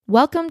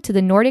Welcome to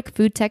the Nordic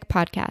Food Tech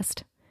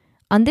Podcast.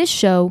 On this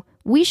show,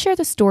 we share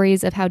the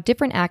stories of how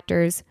different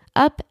actors,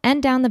 up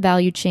and down the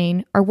value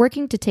chain, are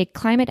working to take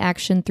climate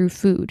action through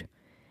food.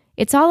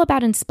 It's all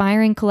about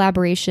inspiring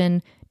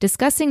collaboration,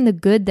 discussing the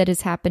good that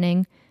is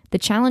happening, the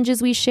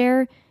challenges we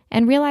share,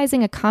 and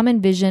realizing a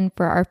common vision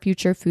for our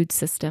future food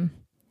system.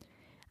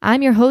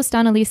 I'm your host,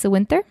 Annalisa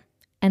Winter,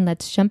 and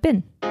let's jump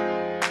in.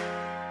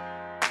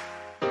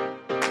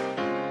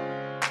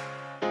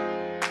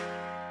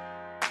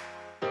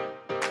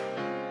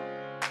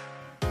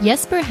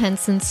 Jesper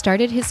Hansen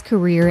started his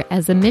career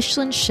as a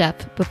Michelin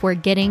chef before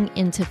getting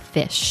into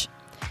fish.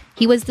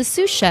 He was the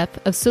sous chef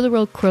of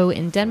Søllerød Kro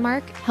in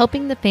Denmark,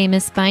 helping the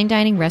famous fine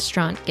dining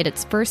restaurant get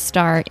its first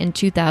star in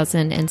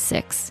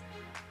 2006.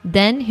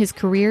 Then his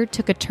career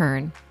took a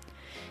turn.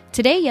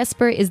 Today,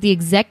 Jesper is the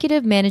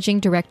executive managing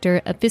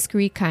director of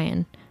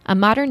Fiskerikaien, a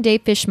modern-day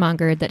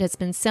fishmonger that has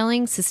been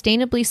selling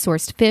sustainably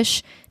sourced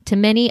fish to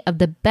many of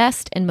the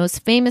best and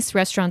most famous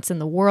restaurants in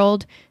the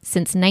world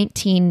since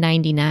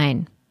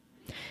 1999.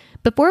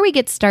 Before we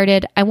get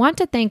started, I want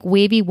to thank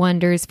Wavy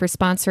Wonders for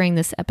sponsoring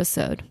this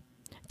episode.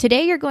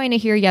 Today, you're going to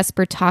hear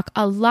Jesper talk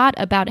a lot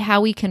about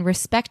how we can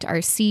respect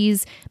our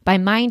seas by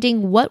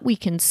minding what we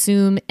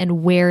consume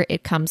and where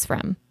it comes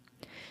from.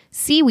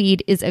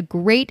 Seaweed is a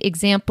great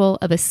example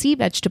of a sea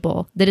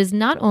vegetable that is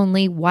not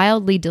only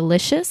wildly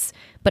delicious,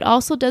 but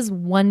also does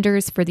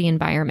wonders for the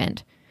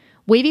environment.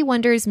 Wavy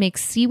Wonders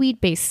makes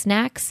seaweed-based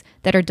snacks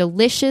that are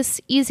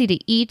delicious, easy to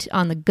eat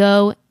on the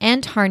go,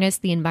 and harness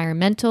the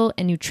environmental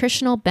and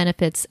nutritional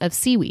benefits of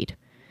seaweed.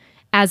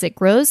 As it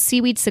grows,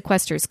 seaweed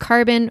sequesters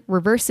carbon,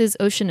 reverses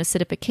ocean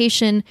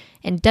acidification,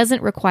 and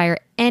doesn't require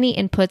any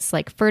inputs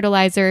like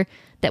fertilizer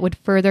that would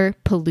further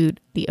pollute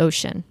the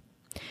ocean.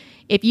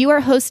 If you are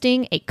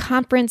hosting a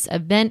conference,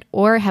 event,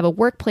 or have a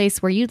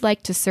workplace where you'd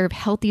like to serve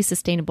healthy,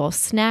 sustainable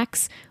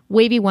snacks,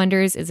 Wavy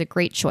Wonders is a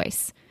great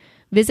choice.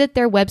 Visit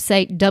their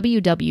website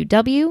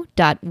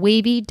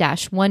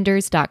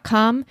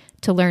www.wavy-wonders.com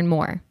to learn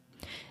more.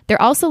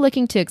 They're also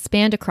looking to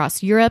expand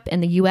across Europe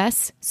and the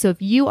US, so if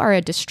you are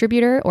a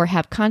distributor or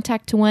have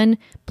contact to one,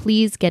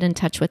 please get in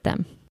touch with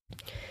them.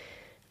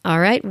 All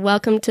right,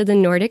 welcome to the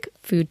Nordic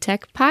Food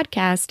Tech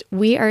Podcast.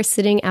 We are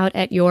sitting out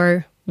at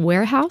your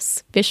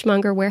warehouse,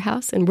 Fishmonger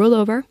Warehouse in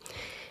Rullover,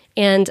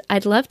 and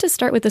I'd love to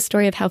start with the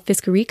story of how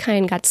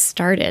Fiskerikaien got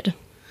started.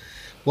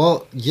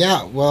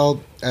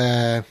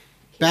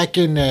 Back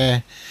in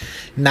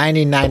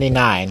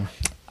 1999,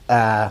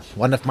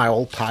 one of my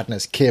old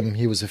partners, Kim,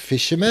 he was a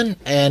fisherman,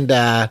 and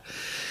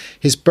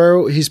his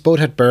boat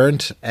had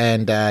burned,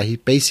 and he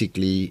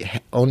basically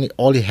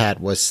all he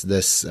had was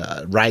this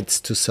rights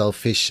to sell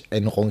fish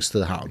in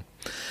Rungsted Havn.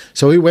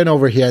 So he went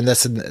over here, and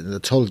that's a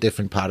total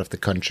different part of the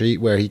country,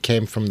 where he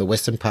came from the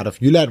western part of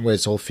Jylland, where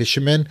it's all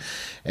fishermen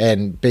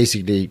and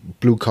basically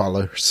blue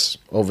collars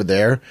over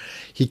there.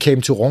 He came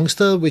to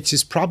Rungsted, which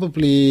is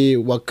probably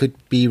what could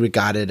be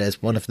regarded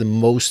as one of the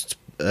most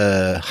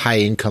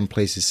high-income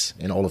places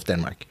in all of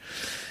Denmark.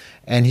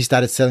 And he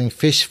started selling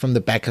fish from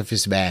the back of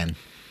his van.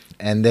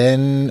 And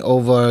then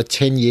over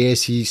 10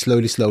 years, he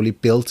slowly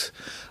built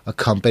a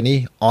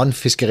company on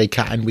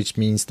Fiskerikaien, which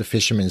means the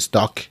fisherman's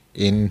dock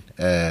in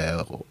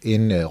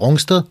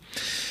Rungsted.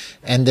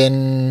 And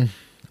then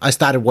I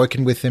started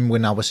working with him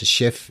when I was a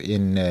chef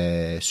in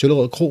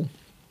Søllerød Kro.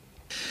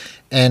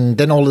 And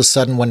then all of a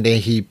sudden, one day,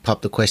 he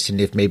popped the question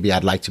if maybe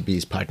I'd like to be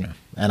his partner.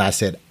 And I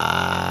said,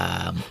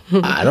 I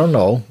don't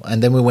know.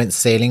 And then we went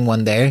sailing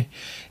one day,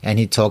 and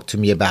he talked to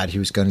me about he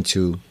was going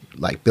to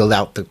build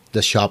out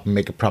the shop and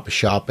make a proper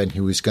shop, and he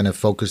was going to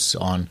focus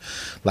on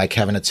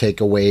having a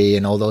takeaway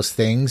and all those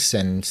things,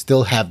 and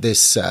still have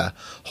this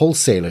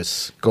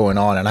wholesalers going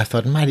on. And I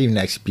thought it might even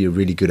actually be a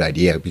really good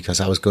idea, because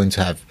I was going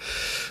to have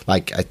I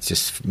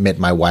just met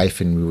my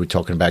wife, and we were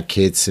talking about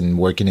kids and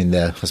working in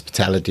the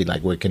hospitality,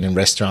 working in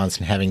restaurants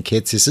and having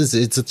kids.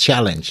 It's a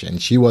challenge,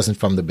 and she wasn't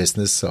from the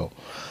business, so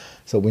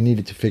we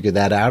needed to figure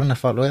that out. And I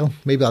thought, well,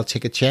 maybe I'll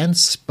take a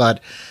chance. But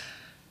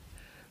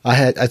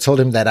I told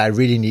him that I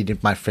really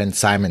needed my friend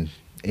Simon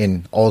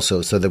in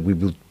also, so that we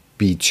would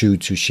be two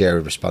to share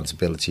a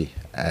responsibility.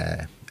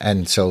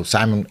 And so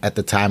Simon at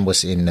the time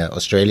was in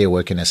Australia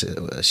working as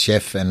a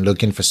chef and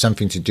looking for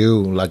something to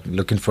do,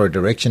 looking for a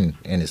direction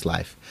in his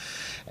life.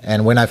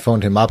 And when I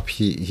phoned him up,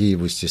 he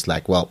was just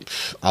well,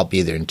 I'll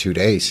be there in 2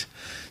 days.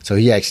 So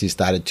he actually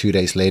started 2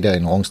 days later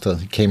in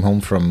Rungsted. He came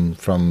home from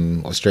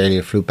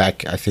Australia, flew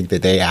back, I think the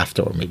day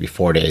after, or maybe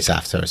 4 days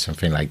after, or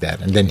something like that.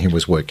 And then he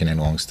was working in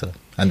Rungsted.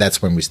 And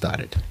that's when we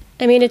started.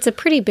 I mean, it's a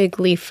pretty big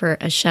leap for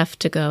a chef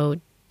to go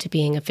to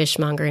being a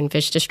fishmonger and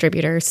fish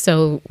distributor.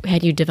 So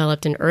had you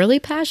developed an early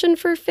passion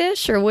for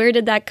fish, or where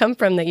did that come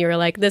from that you were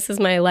like, this is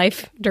my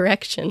life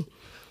direction?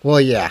 Well,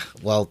 yeah.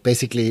 Well,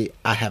 basically,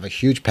 I have a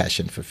huge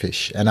passion for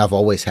fish, and I've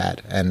always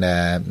had. And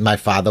my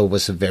father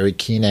was a very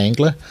keen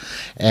angler,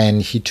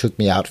 and he took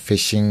me out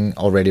fishing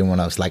already when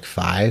I was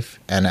 5.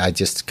 And I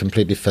just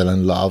completely fell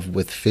in love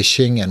with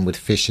fishing and with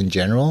fish in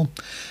general.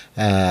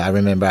 I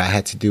remember I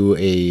had to do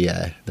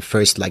the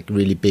first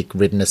really big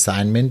written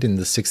assignment in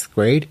the 6th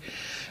grade.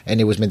 and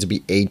it was meant to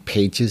be 8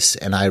 pages,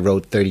 and I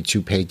wrote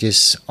 32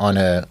 pages on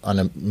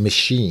a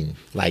machine,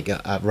 like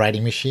a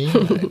writing machine.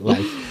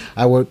 Like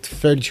I wrote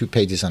 32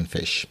 pages on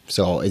fish.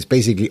 So it's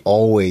basically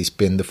always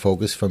been the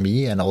focus for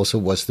me, and also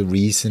was the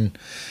reason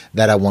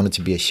that I wanted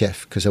to be a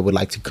chef, because I would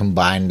like to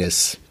combine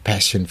this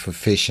passion for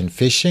fish and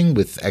fishing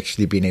with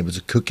actually being able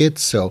to cook it.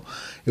 So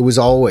it was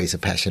always a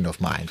passion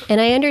of mine. And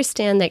I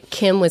understand that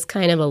Kim was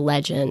kind of a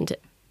legend,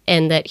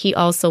 and that he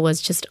also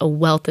was just a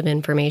wealth of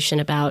information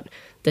about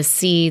the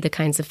sea, the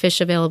kinds of fish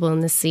available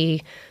in the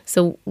sea.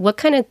 So what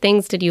kind of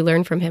things did you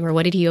learn from him, or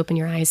what did he open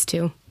your eyes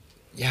to?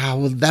 Yeah,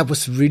 well, that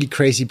was really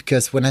crazy,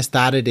 because when I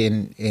started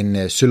in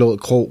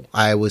Søllerød Kro,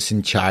 I was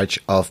in charge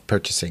of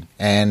purchasing,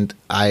 and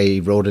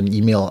I wrote an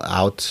email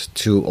out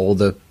to all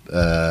the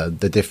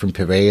different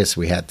purveyors.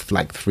 We had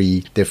like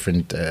 3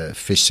 different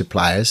fish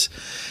suppliers,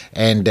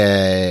 and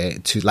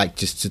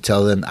to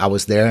tell them I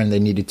was there, and they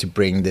needed to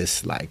bring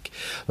this like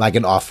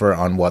an offer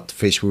on what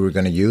fish we were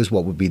going to use,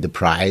 what would be the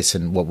price,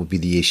 and what would be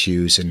the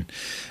issues. And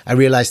I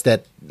realized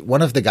that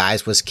one of the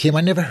guys was Kim.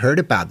 I never heard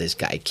about this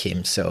guy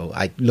Kim, so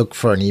I looked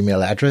for an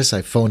email address.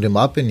 I phoned him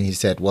up, and he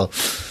said, "Well,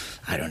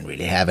 I don't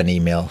really have an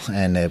email,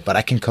 and but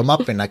I can come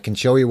up and I can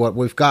show you what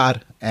we've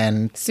got."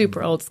 And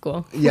super old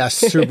school. Yeah,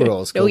 super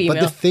old school. No but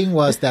the thing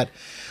was that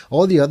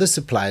all the other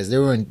suppliers,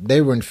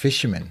 they weren't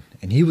fishermen,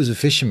 and he was a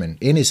fisherman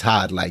in his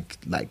heart. Like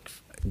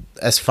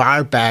as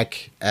far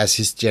back as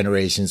his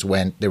generations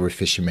went, they were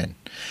fishermen.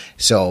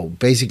 So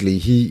basically,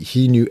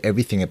 he knew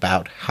everything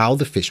about how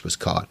the fish was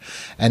caught,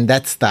 and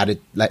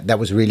that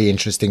was really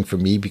interesting for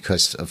me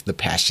because of the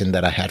passion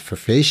that I had for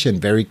fish.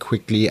 And very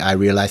quickly, I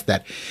realized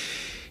that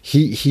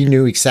he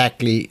knew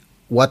exactly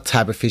what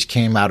type of fish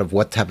came out of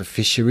what type of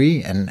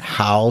fishery and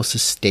how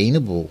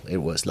sustainable it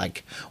was.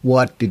 Like,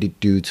 what did it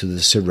do to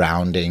the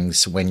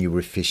surroundings when you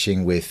were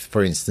fishing with,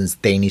 for instance,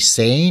 Danish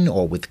seine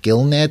or with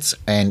gill nets,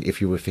 and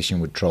if you were fishing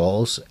with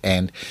trawls,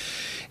 and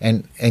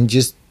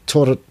just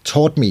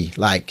taught me,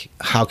 like,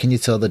 how can you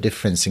tell the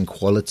difference in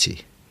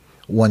quality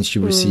once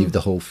you receive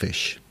the whole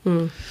fish.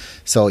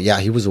 So yeah,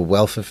 he was a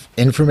wealth of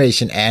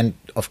information and,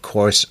 of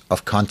course,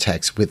 of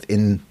context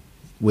within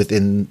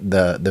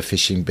the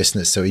fishing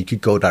business. So you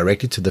could go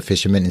directly to the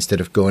fishermen instead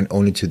of going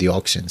only to the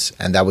auctions.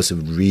 And that was a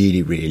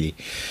really, really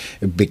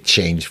big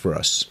change for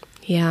us.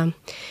 Yeah.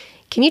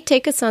 Can you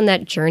take us on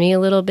that journey a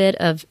little bit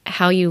of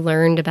how you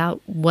learned about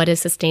what a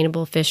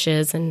sustainable fish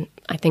is, and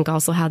I think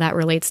also how that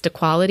relates to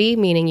quality,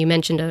 meaning you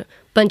mentioned a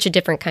bunch of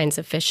different kinds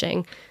of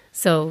fishing.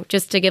 So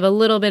just to give a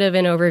little bit of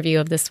an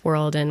overview of this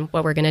world and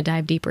what we're going to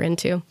dive deeper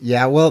into.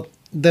 Yeah, well,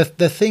 the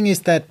thing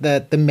is that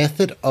the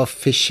method of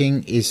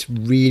fishing is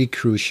really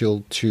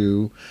crucial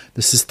to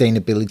the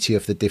sustainability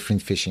of the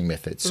different fishing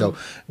methods. So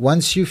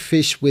once you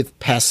fish with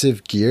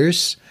passive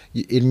gears,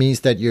 it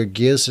means that your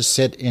gears are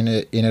set in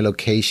a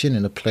location,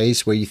 in a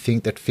place where you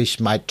think that fish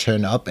might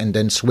turn up and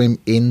then swim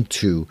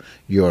into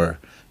your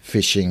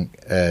fishing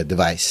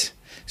device.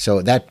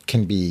 So that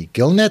can be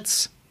gill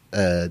nets,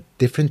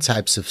 different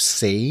types of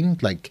seine,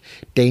 like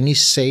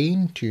Danish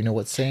seine. Do you know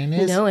what seine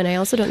is? No, and I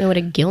also don't know what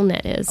a gill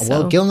net is.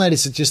 Well, gill net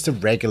is just a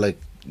regular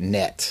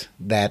net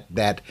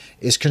that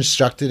is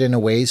constructed in a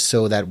way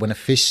so that when a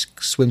fish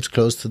swims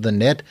close to the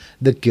net,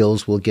 the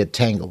gills will get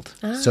tangled.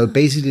 So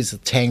basically, it's a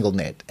tangle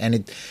net, and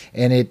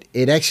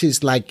it actually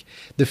is like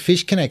the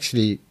fish can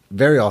actually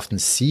very often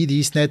see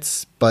these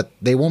nets, but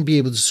they won't be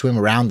able to swim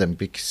around them,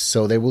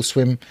 so they will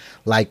swim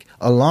like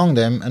along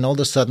them, and all of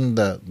a sudden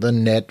the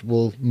net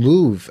will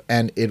move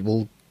and it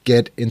will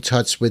get in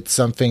touch with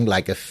something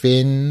like a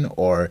fin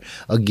or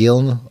a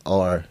gill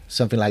or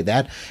something like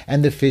that,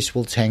 and the fish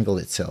will tangle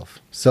itself.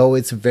 So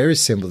it's a very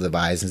simple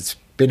device. It's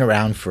been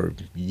around for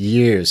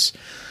years.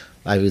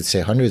 I would say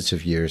hundreds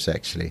of years,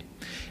 actually.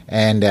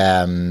 And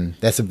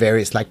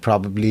it's like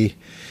probably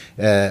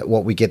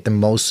what we get the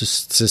most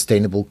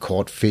sustainable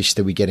caught fish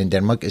that we get in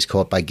Denmark is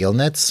caught by gill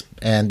nets.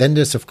 And then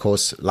there's, of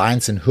course,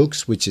 lines and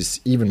hooks, which is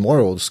even more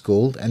old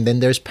school. And then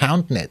there's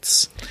pound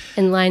nets.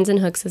 And lines and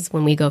hooks is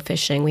when we go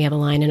fishing. We have a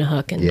line and a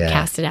hook and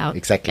cast it out.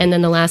 Exactly. And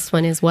then the last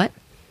one is what?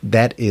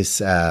 That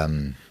is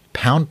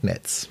pound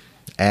nets.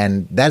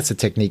 And that's a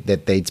technique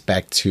that dates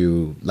back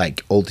to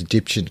like old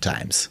Egyptian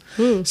times.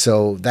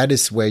 So that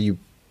is where you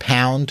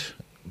pound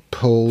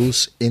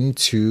poles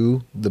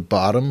into the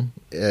bottom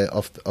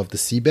of the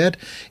seabed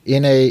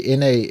in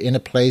a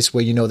place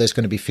where you know there's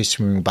going to be fish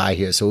swimming by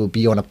here. So it will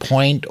be on a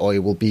point, or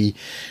it will be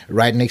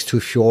right next to a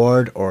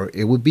fjord, or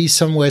it will be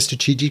somewhere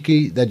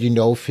strategically that you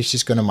know fish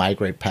is going to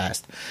migrate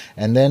past.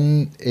 And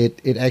then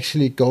it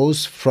actually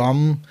goes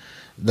from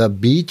the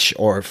beach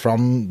or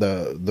from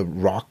the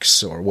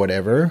rocks or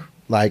whatever,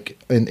 like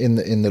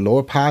in the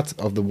lower part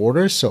of the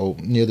water, so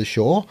near the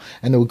shore,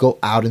 and it will go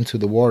out into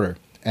the water.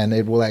 And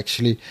it will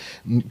actually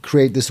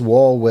create this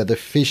wall where the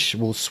fish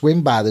will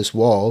swim by this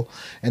wall,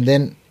 and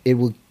then it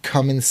will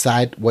come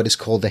inside what is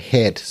called the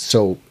head.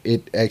 So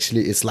it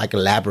actually is like a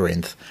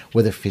labyrinth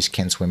where the fish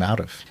can swim out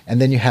of.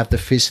 And then you have the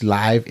fish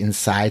live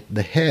inside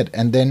the head.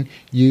 And then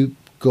you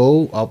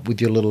go up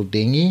with your little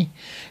dinghy,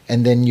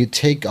 and then you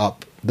take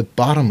up the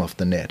bottom of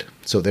the net.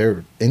 So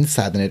they're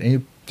inside the net, and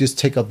you just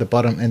take out the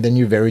bottom, and then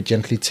you very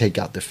gently take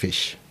out the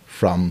fish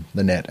from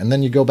the net. And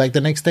then you go back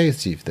the next day and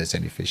see if there's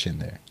any fish in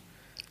there.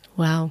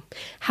 Wow.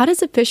 How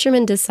does a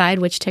fisherman decide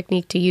which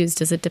technique to use?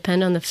 Does it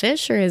depend on the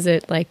fish, or is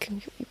it like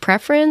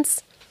preference?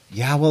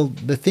 Yeah, well,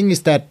 the thing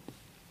is that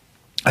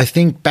I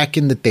think back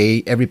in the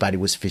day, everybody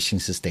was fishing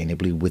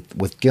sustainably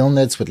with gill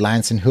nets, with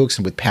lines and hooks,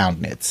 and with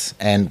pound nets,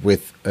 and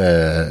with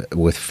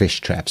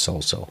fish traps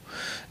also.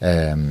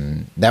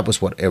 That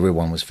was what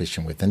everyone was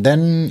fishing with. And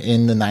then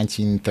in the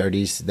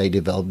 1930s, they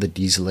developed the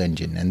diesel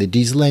engine. And the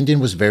diesel engine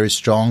was very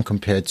strong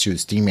compared to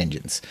steam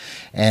engines.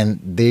 And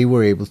they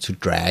were able to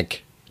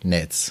drag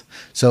nets.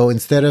 So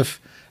instead of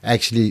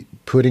actually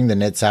putting the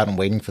nets out and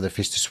waiting for the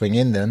fish to swing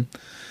in them,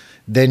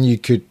 then you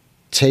could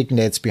take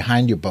nets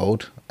behind your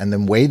boat and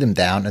then weigh them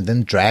down and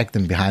then drag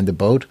them behind the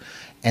boat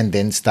and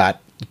then start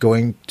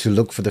going to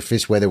look for the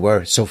fish where they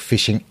were. So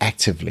fishing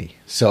actively.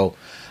 So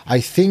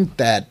I think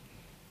that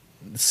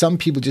some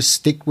people just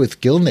stick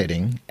with gill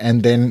netting,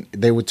 and then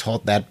they were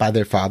taught that by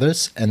their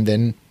fathers, and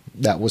then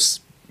that was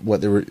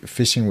what they were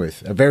fishing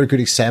with. A very good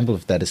example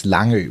of that is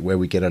Langø, where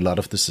we get a lot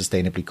of the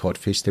sustainably caught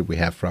fish that we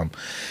have from.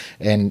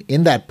 And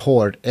in that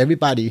port,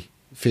 everybody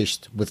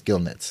fished with gill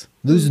nets.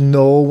 There's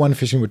no one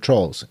fishing with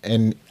trawls.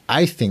 And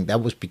I think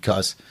that was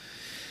because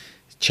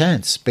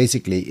chance,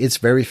 basically. It's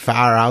very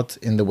far out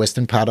in the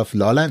western part of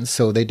Lolland,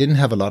 so they didn't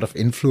have a lot of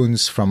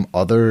influence from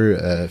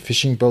other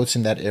fishing boats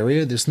in that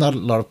area. There's not a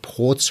lot of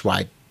ports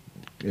right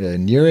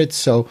near it,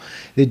 so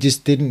they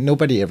just didn't.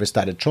 Nobody ever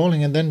started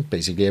trawling, and then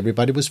basically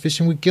everybody was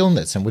fishing with gill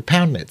nets and with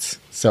pound nets.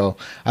 So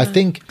I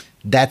think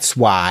that's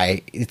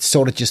why it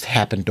sort of just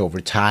happened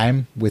over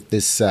time with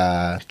this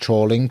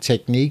trawling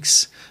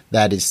techniques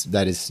that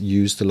is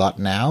used a lot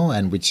now,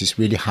 and which is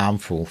really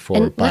harmful for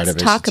and biodiversity.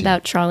 Let's talk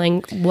about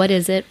trawling. What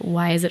is it?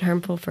 Why is it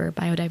harmful for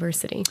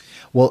biodiversity?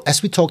 Well,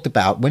 as we talked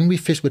about, when we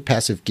fish with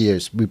passive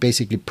gears, we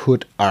basically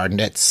put our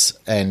nets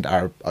and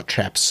our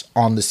traps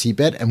on the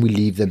seabed and we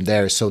leave them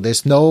there. So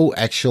there's no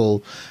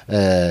actual,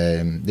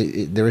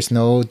 there is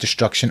no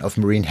destruction of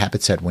marine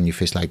habitat when you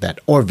fish like that,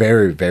 or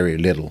very, very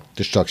little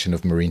destruction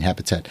of marine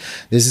habitat.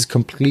 This is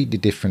completely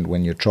different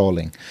when you're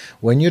trawling.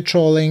 When you're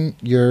trawling,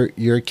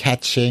 you're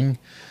catching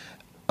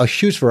a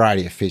huge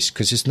variety of fish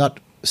because it's not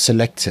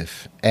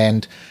selective,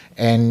 and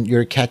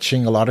you're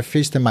catching a lot of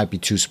fish that might be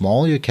too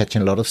small. You're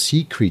catching a lot of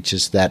sea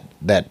creatures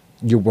that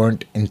you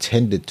weren't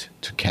intended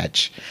to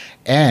catch.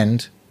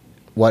 And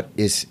what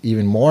is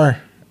even more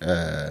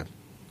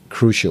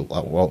crucial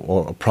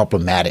or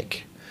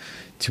problematic,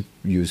 to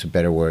use a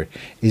better word,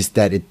 is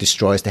that it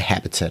destroys the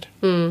habitat.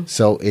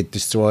 So it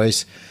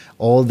destroys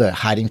all the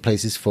hiding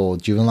places for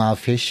juvenile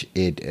fish.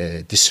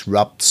 It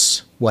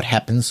disrupts what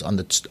happens on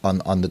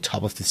the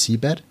top of the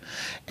seabed,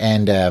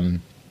 and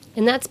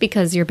that's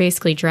because you're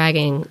basically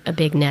dragging a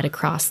big net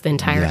across the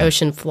entire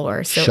ocean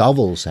floor. So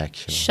shovels,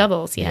 actually.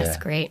 Shovels, yes,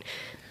 great.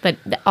 But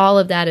all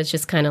of that is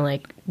just kind of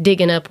like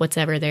digging up what's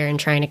ever there and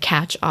trying to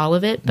catch all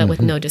of it, but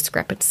with no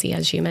discrepancy,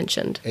 as you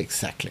mentioned.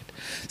 Exactly.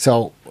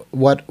 So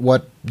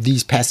what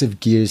these passive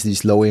gears,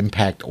 these low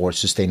impact or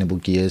sustainable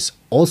gears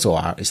also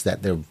are, is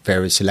that they're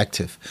very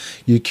selective.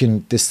 You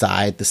can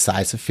decide the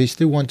size of fish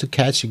they want to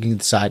catch. You can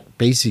decide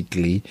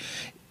basically,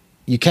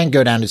 you can't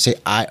go down to say,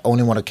 I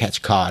only want to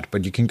catch cod,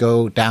 but you can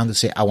go down to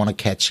say, I want to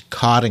catch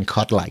cod and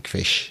cod-like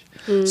fish.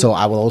 So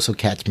I will also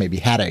catch maybe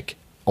haddock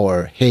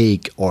or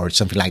hake or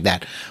something like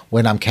that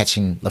when I'm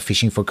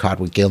fishing for cod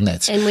with gill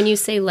nets. And when you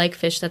say like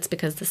fish, that's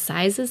because the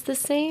size is the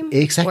same?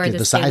 Exactly,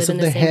 the size of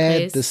the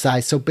head, place? The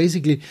size. So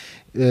basically,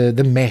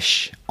 the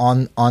mesh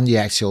on the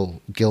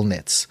actual gill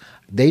nets,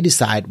 they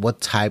decide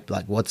what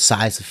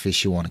size of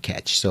fish you want to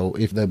catch. So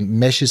if the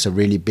meshes are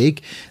really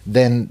big,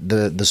 then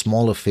the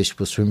smaller fish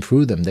will swim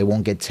through them. They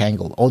won't get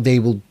tangled, or they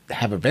will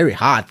have a very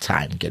hard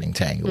time getting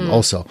tangled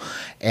also.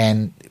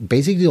 And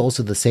basically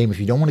also the same, if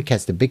you don't want to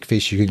catch the big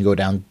fish, you can go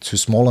down to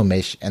smaller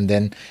mesh, and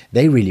then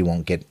they really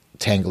won't get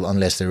tangled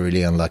unless they're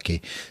really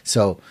unlucky.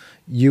 So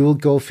you will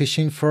go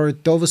fishing for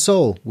Dover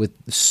sole with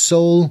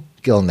sole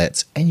gill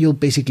nets, and you'll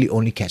basically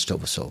only catch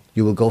Dover sole.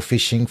 You will go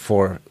fishing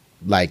for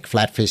like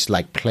flatfish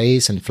like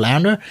plaice and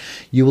flounder.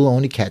 You will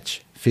only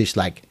catch fish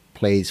like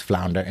plaice,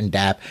 flounder, and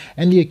dab,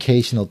 and the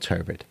occasional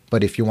turbot.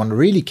 But if you want to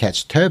really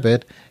catch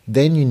turbot,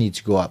 then you need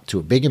to go up to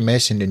a bigger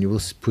mesh, and then you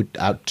will put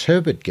out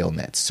turbot gill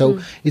nets.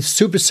 So it's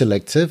super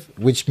selective,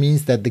 which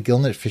means that the gill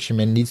net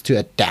fisherman needs to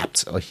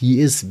adapt, or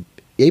he is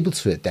able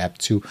to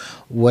adapt to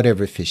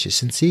whatever fish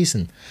is in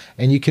season.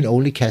 And you can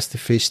only catch the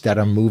fish that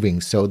are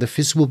moving. So the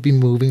fish will be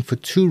moving for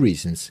two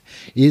reasons.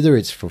 Either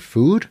it's for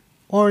food,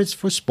 or it's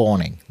for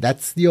spawning.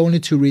 That's the only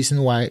two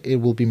reasons why it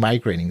will be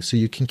migrating. So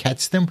you can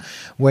catch them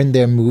when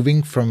they're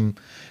moving from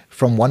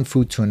one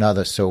food to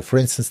another. So for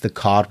instance, the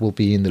cod will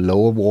be in the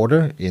lower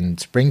water in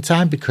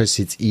springtime because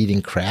it's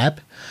eating crab.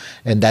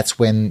 And that's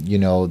when,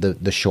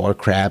 the shore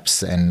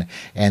crabs and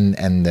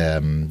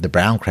the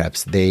brown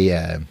crabs,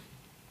 they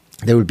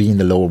they will be in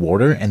the lower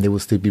water, and they will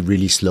still be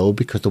really slow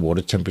because the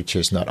water temperature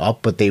is not up,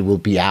 but they will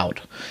be out.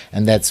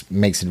 And that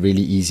makes it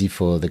really easy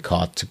for the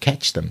cod to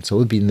catch them. So it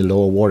will be in the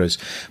lower waters.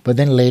 But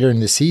then later in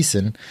the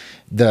season,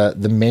 the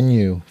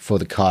menu for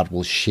the cod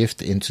will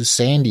shift into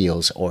sand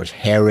eels or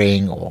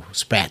herring or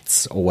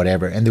sprats or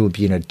whatever, and they will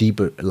be in a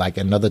deeper, like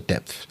another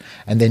depth.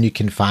 And then you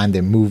can find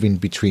them moving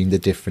between the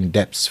different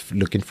depths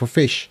looking for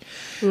fish.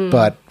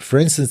 But for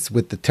instance,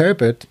 with the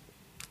turbot,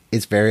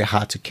 it's very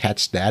hard to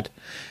catch that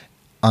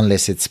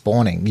unless it's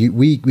spawning.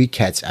 We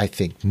catch, I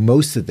think,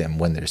 most of them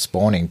when they're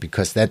spawning,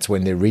 because that's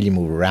when they really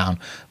move around.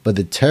 But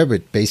the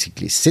turbot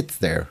basically sits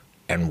there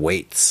and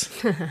waits.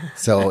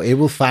 So it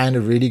will find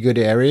a really good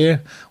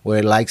area where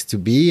it likes to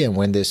be, and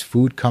when there's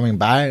food coming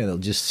by, it'll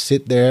just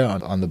sit there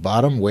on the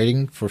bottom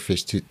waiting for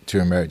fish to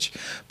emerge.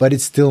 But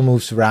it still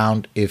moves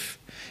around if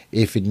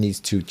it needs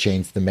to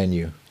change the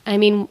menu. I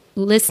mean,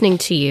 listening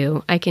to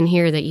you, I can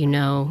hear that you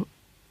know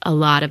a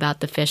lot about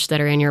the fish that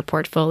are in your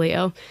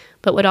portfolio.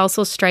 But what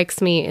also strikes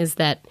me is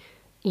that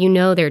you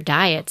know their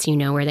diets, you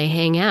know where they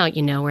hang out,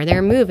 you know where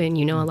they're moving,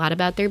 you know a lot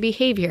about their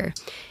behavior.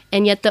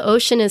 And yet the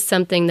ocean is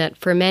something that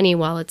for many,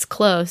 while it's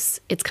close,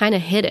 it's kind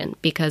of hidden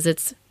because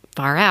it's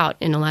far out,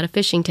 and a lot of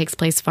fishing takes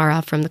place far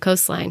off from the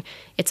coastline.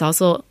 It's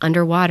also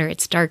underwater,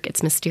 it's dark,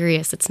 it's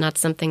mysterious. It's not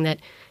something that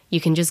you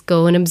can just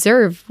go and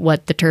observe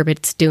what the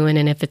turbot's doing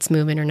and if it's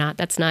moving or not.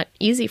 That's not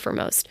easy for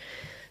most.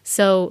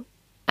 So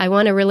I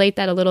want to relate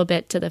that a little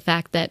bit to the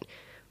fact that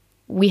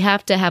we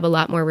have to have a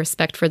lot more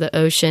respect for the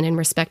ocean and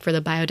respect for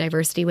the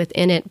biodiversity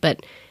within it,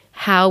 but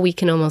how we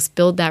can almost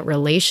build that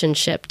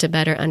relationship to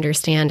better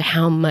understand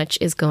how much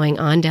is going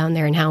on down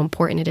there and how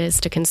important it is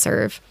to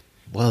conserve.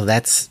 Well,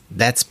 that's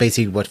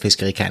basically what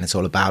Fiskerikaien is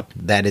all about.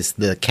 That is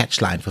the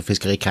catch line for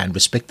Fiskerikaien: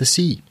 respect the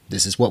sea.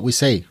 This is what we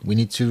say. We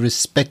need to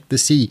respect the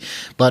sea.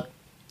 But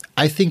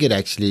I think it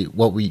actually,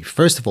 what we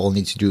first of all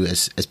need to do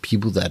as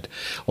people that,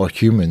 or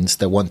humans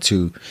that want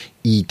to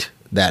eat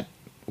that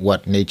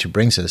what nature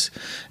brings us,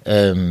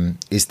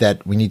 is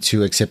that we need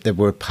to accept that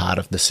we're part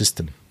of the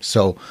system.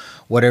 So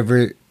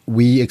whatever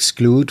we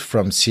exclude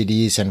from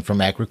cities and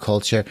from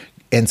agriculture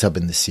ends up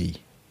in the sea.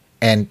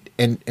 And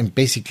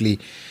basically,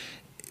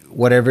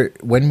 whatever,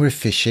 when we're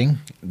fishing,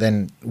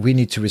 then we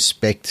need to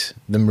respect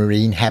the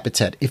marine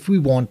habitat. If we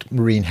want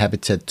marine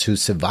habitat to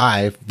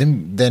survive,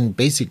 then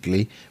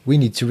basically we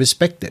need to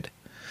respect it.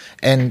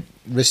 And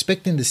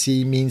respecting the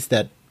sea means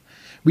that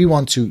we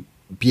want to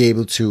be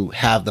able to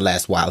have the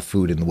last wild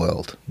food in the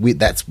world.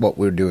 That's what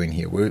we're doing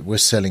here. We're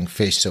selling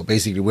fish, so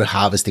basically we're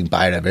harvesting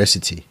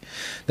biodiversity.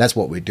 That's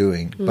what we're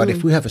doing. But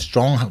if we have a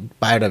strong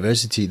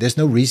biodiversity, there's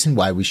no reason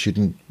why we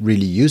shouldn't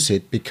really use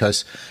it,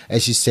 because,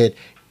 as you said,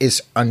 it's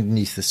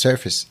underneath the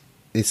surface.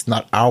 It's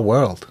not our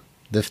world.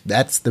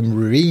 That's the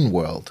marine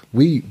world.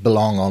 We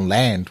belong on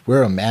land.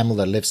 We're a mammal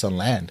that lives on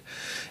land,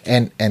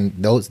 and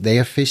they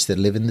are fish that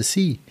live in the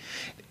sea.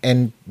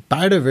 And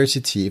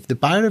biodiversity, if the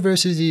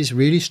biodiversity is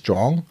really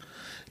strong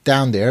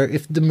down there,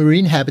 if the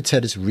marine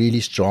habitat is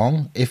really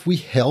strong, if we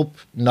help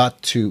not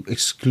to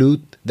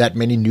exclude that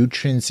many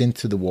nutrients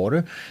into the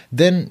water,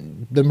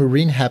 then the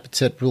marine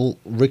habitat will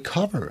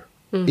recover.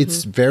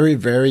 It's very,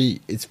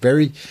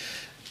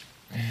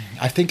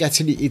 I think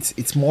actually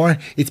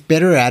it's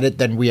better at it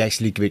than we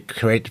actually give it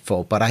credit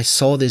for. But I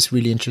saw this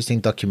really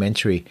interesting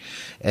documentary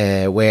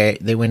where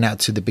they went out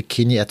to the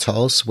Bikini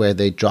Atolls, where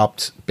they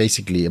dropped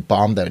basically a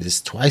bomb that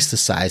is twice the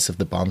size of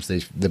the bombs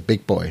the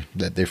big boy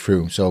that they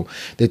threw. So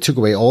they took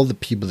away all the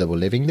people that were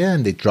living there,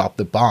 and they dropped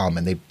the bomb,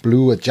 and they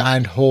blew a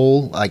giant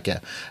hole like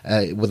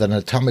with an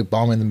atomic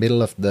bomb in the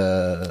middle of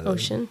the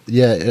ocean.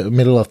 Yeah,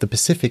 middle of the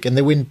Pacific, and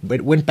they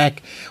went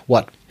back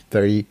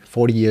 30,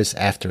 40 years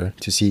after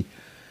to see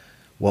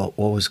what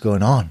was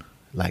going on,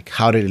 like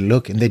how did it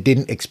look, and they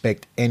didn't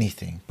expect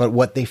anything. But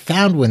what they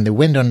found when they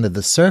went under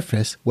the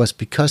surface was,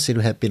 because it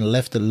had been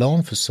left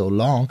alone for so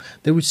long,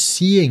 they were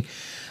seeing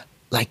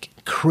like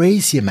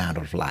crazy amount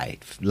of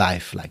life,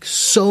 like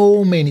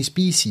so many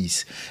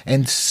species,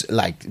 and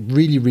like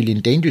really, really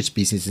endangered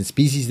species, and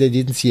species they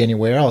didn't see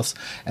anywhere else,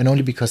 and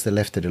only because they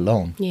left it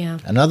alone. Yeah.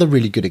 Another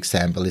really good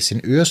example is in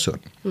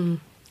Øresund.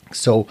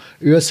 So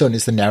Øresund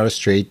is the narrow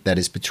strait that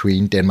is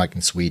between Denmark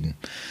and Sweden.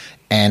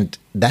 And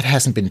that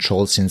hasn't been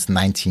trawled since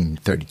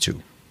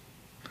 1932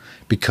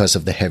 because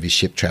of the heavy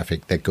ship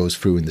traffic that goes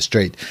through in the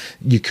strait.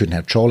 You couldn't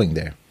have trawling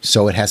there.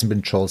 So it hasn't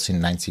been trawled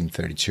since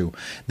 1932.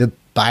 The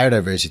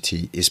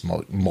biodiversity is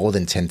more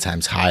than 10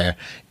 times higher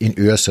in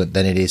Øresund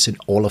than it is in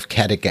all of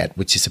Kattegat,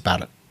 which is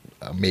about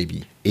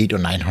maybe 800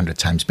 or 900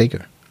 times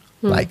bigger.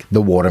 Like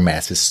the water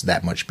mass is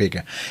that much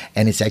bigger.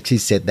 And it's actually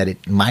said that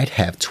it might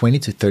have 20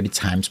 to 30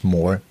 times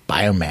more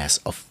biomass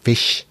of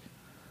fish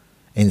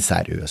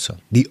inside Øresund.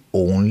 The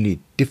only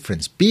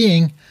difference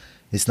being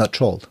it's not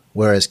trawled.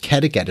 Whereas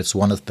Kattegat is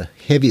one of the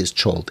heaviest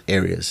trawled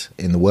areas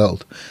in the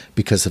world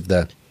because of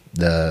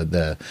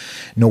the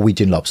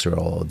Norwegian lobster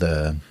or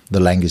the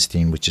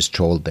langoustine, which is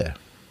trawled there.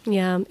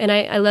 Yeah, and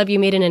I love you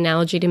made an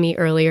analogy to me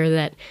earlier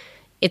that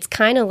it's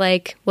kind of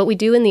like what we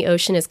do in the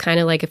ocean is kind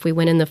of like if we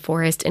went in the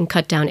forest and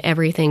cut down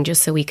everything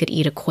just so we could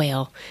eat a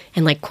quail.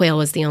 And like quail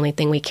was the only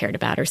thing we cared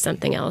about or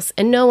something else.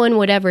 And no one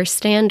would ever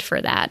stand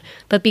for that.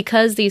 But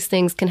because these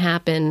things can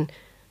happen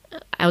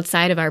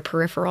outside of our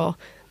peripheral,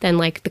 then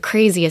like the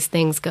craziest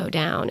things go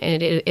down.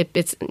 And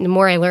it's the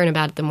more I learn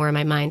about it, the more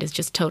my mind is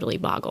just totally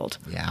boggled.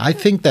 Yeah, I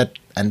think that,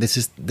 and this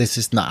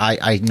is not,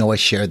 I know I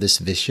share this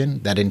vision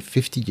that in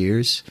 50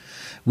 years,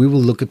 we will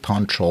look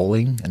upon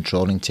trolling and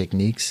trolling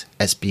techniques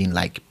as being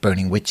like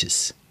burning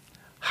witches.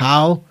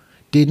 How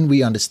didn't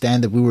we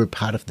understand that we were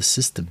part of the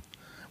system?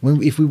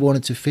 If we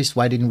wanted to fish,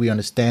 why didn't we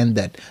understand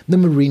that the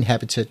marine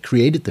habitat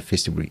created the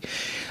fishery?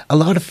 A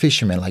lot of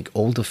fishermen, like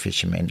older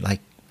fishermen, like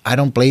I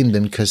don't blame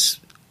them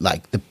because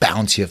like the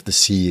bounty of the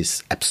sea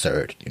is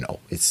absurd.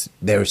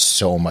 There's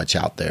so much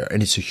out there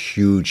and it's a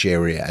huge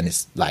area and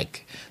it's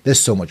like there's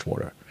so much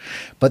water.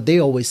 But they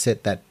always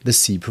said that the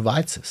sea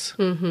provides us.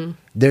 Mm-hmm.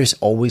 There's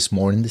always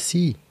more in the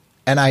sea.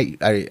 And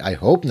I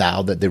hope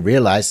now that they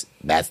realize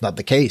that's not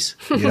the case,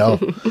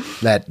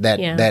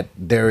 that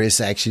there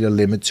is actually a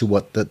limit to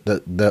what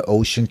the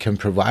ocean can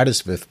provide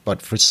us with.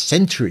 But for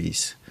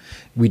centuries,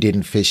 we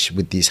didn't fish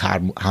with these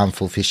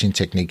harmful fishing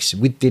techniques.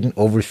 We didn't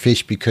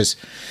overfish because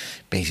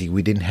basically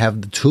we didn't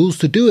have the tools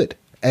to do it.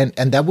 And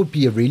that would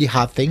be a really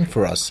hard thing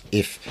for us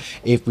if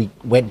we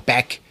went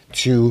back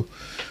to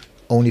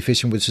only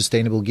fishing with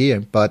sustainable gear.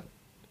 But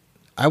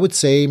I would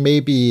say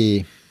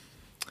maybe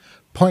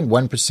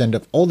 0.1%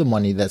 of all the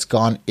money that's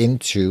gone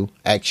into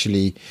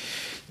actually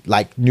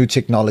like new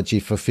technology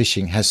for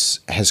fishing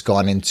has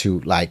gone into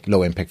like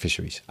low impact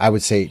fisheries. I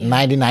would say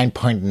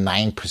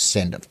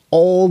 99.9% of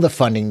all the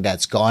funding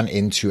that's gone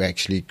into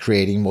actually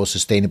creating more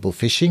sustainable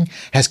fishing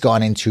has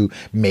gone into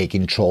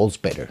making trawls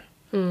better.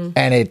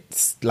 And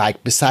it's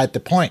like beside the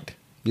point,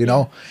 you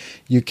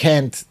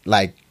can't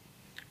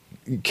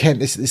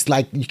it's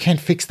like you can't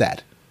fix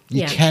that.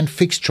 You can't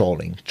fix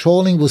trolling.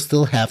 Trolling will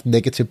still have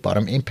negative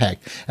bottom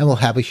impact and will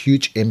have a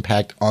huge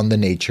impact on the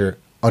nature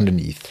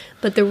underneath.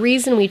 But the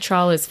reason we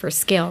trawl is for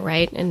scale,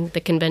 right? And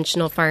the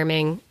conventional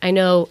farming. I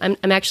know,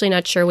 I'm actually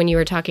not sure when you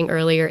were talking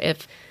earlier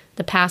if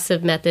the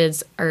passive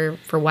methods are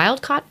for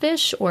wild caught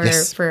fish or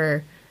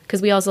for,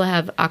 because we also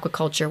have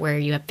aquaculture where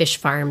you have fish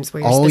farms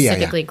where you're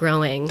specifically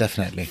growing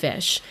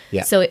fish.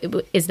 Yeah. So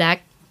is that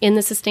in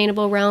the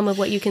sustainable realm of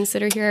what you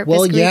consider here at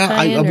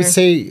I would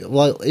say,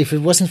 if it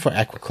wasn't for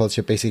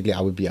aquaculture, basically I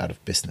would be out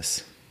of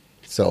business.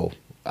 So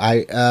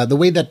the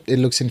way that it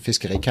looks in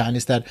Fiskerikan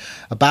is that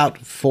about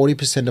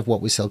 40% of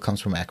what we sell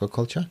comes from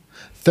aquaculture,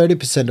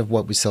 30% of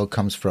what we sell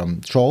comes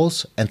from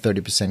trawls, and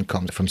 30%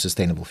 comes from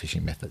sustainable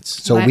fishing methods.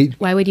 So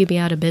why would you be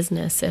out of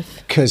business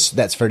if? Because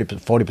that's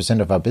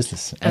 40% of our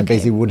business, and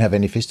basically we wouldn't have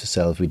any fish to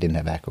sell if we didn't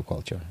have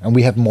aquaculture. And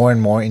we have more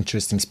and more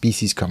interesting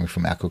species coming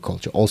from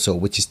aquaculture also,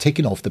 which is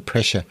taking off the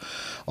pressure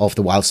of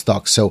the wild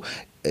stock. So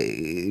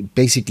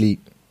basically,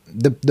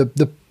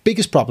 the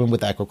biggest problem with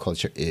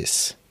aquaculture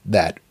is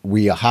that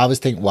we are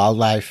harvesting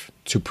wildlife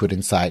to put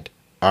inside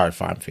our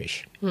farm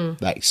fish.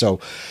 So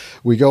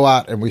we go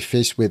out and we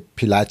fish with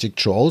pelagic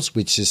trawls,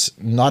 which is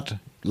not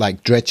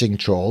like dredging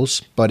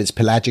trawls, but it's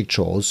pelagic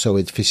trawls. So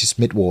it fishes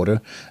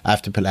midwater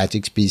after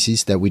pelagic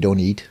species that we don't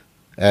eat.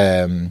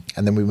 And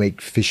then we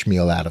make fish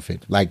meal out of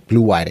it, like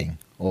blue whiting.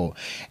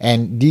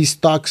 And these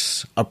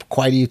stocks are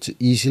quite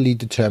easily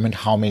determined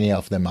how many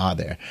of them are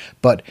there.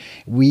 But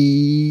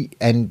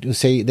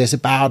there's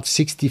about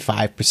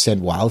 65%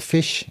 wild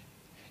fish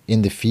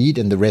in the feed,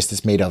 and the rest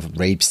is made of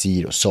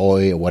rapeseed or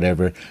soy or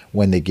whatever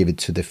when they give it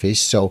to the fish.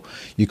 So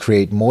you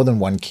create more than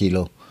 1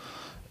 kilo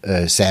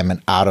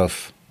salmon out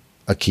of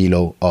a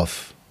kilo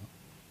of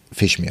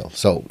fish meal.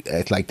 So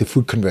it's like the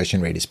food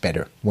conversion rate is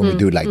better when we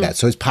do it like that.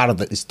 So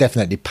it's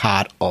definitely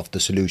part of the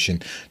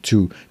solution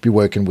to be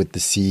working with the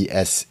sea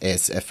as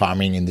a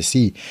farming in the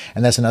sea.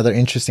 And that's another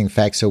interesting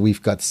fact. So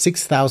we've got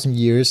 6,000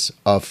 years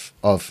of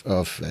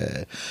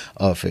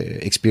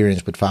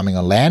experience with farming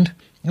on land,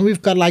 and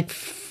we've got like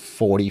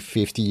 40,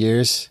 50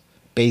 years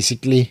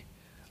basically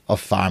of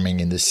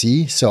farming in the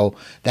sea. So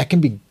that can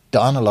be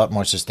done a lot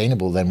more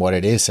sustainable than what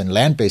it is. And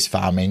land-based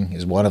farming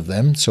is one of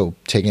them. So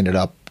taking it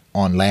up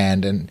on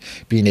land and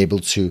being able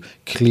to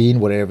clean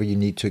whatever you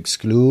need to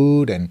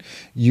exclude and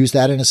use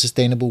that in a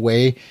sustainable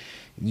way.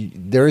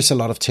 There is a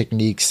lot of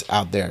techniques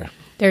out there.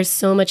 There's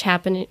so much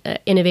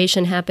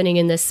innovation happening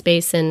in this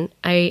space. And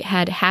I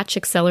had Hatch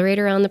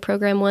Accelerator on the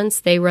program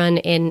once. They run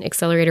an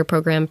accelerator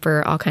program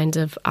for all kinds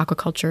of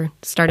aquaculture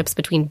startups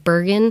between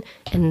Bergen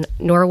and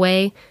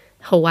Norway,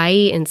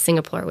 Hawaii, and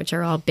Singapore, which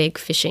are all big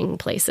fishing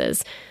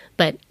places.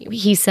 But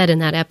he said in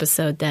that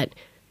episode that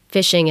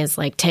fishing is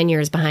like 10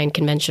 years behind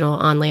conventional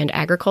on-land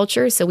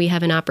agriculture. So we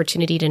have an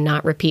opportunity to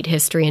not repeat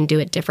history and do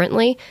it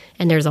differently.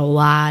 And there's a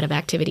lot of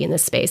activity in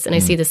this space. And I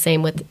see the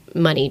same with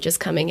money just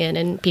coming in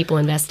and people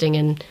investing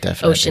in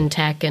ocean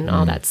tech and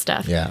all that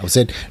stuff. Yeah, I would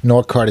say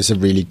Nordcod is a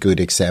really good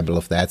example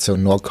of that. So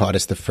Nordcod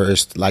is the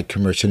first like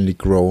commercially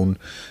grown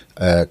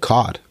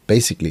cod,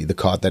 basically the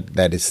cod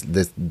that is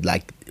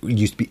like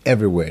used to be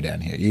everywhere down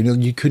here.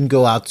 You couldn't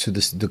go out to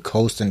the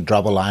coast and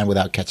drop a line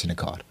without catching a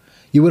cod.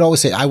 You would always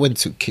say, I went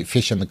to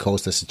fish on the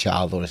coast as a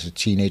child or as a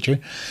teenager.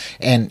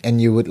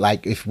 And you would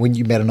like, when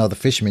you met another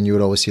fisherman, you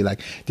would always say like,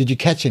 did you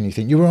catch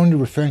anything? You were only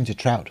referring to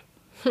trout.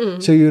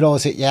 So you would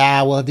always say,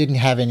 yeah, well, I didn't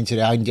have any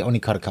today. I only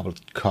caught a couple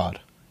of cod.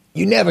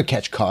 You never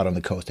catch cod on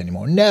the coast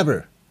anymore.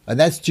 Never. And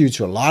that's due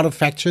to a lot of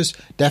factors,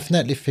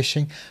 definitely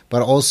fishing,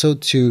 but also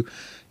to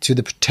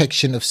the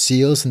protection of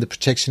seals and the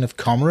protection of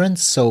cormorants.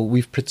 So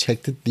we've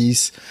protected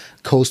these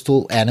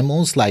coastal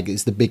animals, like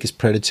it's the biggest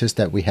predators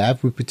that we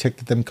have. We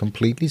protected them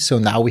completely. So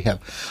now we have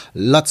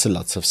lots and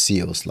lots of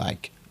seals,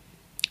 like,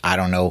 I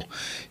don't know,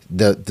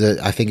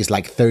 I think it's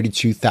like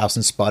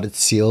 32,000 spotted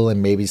seal,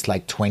 and maybe it's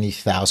like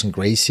 20,000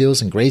 gray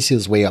seals. And gray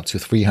seals weigh up to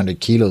 300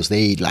 kilos.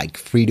 They eat like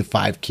 3 to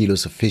 5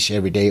 kilos of fish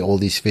every day, all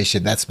these fish.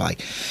 And that's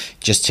like,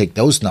 just take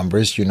those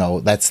numbers,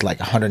 that's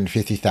like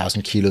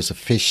 150,000 kilos of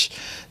fish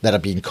that are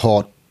being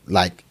caught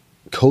like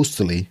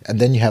coastally. And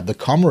then you have the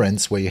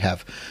cormorants, where you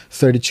have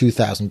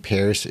 32,000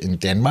 pairs in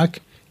Denmark,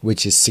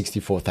 which is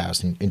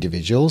 64,000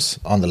 individuals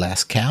on the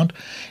last count.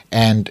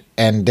 And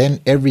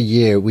then every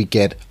year we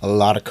get a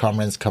lot of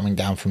cormorants coming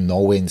down from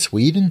Norway and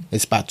Sweden.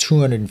 It's about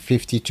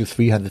 250 to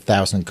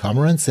 300,000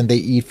 cormorants, and they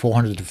eat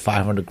 400 to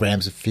 500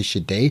 grams of fish a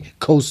day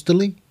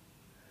coastally.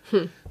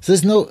 So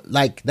there's no,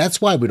 like,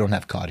 that's why we don't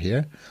have cod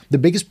here. The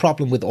biggest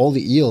problem with all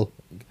the eel,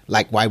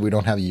 like why we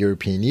don't have a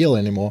European eel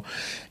anymore,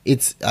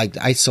 it's like,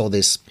 I saw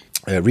this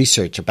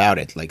research about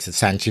it, like it's a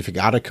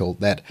scientific article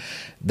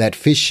that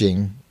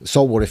fishing,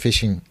 saltwater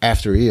fishing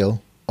after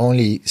eel,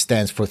 only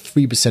stands for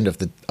 3%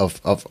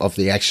 of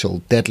the actual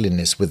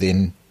deadliness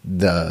within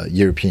the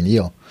European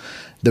eel.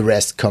 The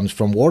rest comes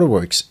from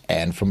waterworks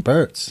and from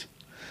birds.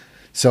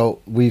 So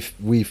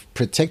we've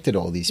protected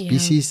all these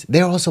species.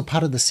 They're also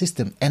part of the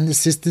system, and the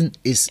system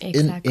is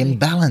in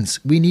balance.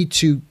 We need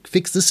to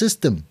fix the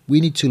system. We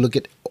need to look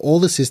at all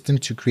the system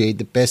to create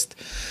the best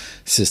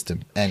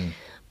system.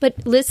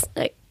 But Liz,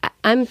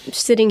 I'm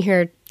sitting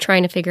here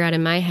trying to figure out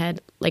in my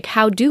head, like,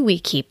 how do we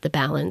keep the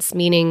balance?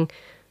 Meaning,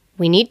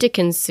 we need to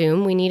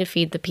consume, we need to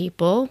feed the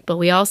people, but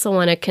we also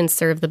want to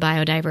conserve the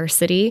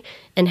biodiversity.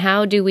 And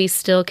how do we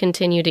still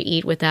continue to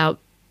eat without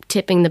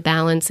tipping the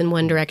balance in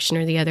one direction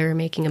or the other, or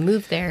making a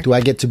move there? Do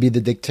I get to be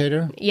the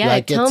dictator? Yeah,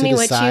 tell me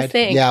what you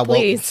think,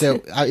 please. Well,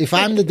 so if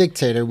I'm the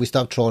dictator, we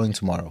stop trolling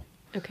tomorrow.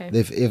 Okay.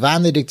 If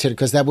I'm the dictator,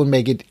 because that would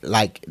make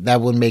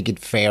it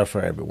fair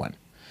for everyone.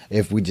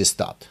 If we just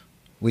stopped.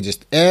 We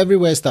just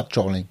everywhere stop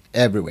trolling,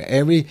 everywhere,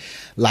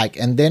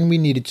 and then we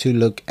needed to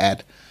look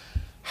at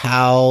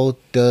how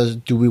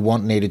do we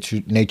want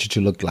nature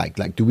to look like?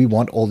 Like, do we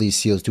want all these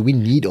seals? Do we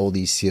need all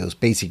these seals?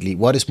 Basically,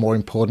 what is more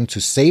important,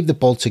 to save the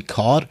Baltic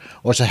cod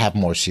or to have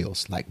more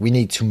seals? Like, we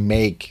need to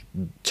make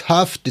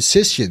tough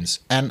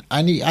decisions, and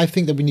I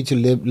think that we need to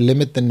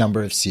limit the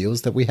number of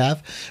seals that we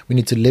have. We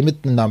need to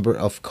limit the number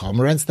of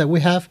cormorants that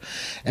we have,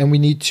 and we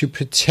need to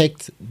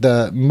protect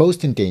the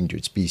most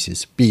endangered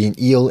species, being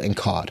eel and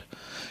cod.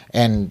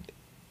 And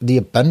the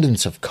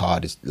abundance of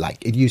cod is like,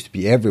 it used to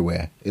be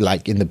everywhere,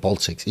 like in the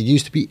Baltics. It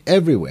used to be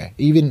everywhere.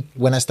 Even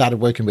when I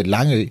started working with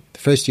Lange, the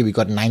first year we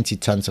got 90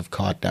 tons of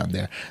cod down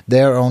there.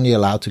 They're only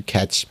allowed to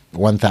catch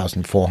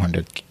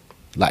 1,400,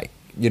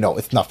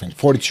 it's nothing,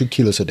 42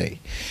 kilos a day.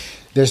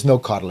 There's no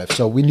cod left.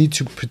 So we need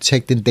to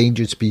protect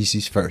endangered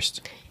species first.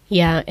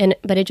 Yeah,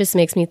 but it just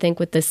makes me think,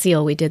 with the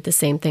seal, we did the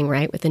same thing,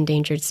 right, with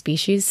endangered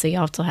species, so you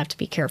also have to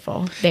be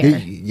careful there.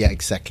 Yeah,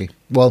 exactly.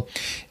 Well,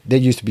 there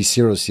used to be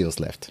 0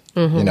 seals left.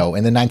 Mm-hmm.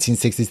 In the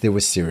 1960s, there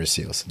were 0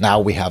 seals. Now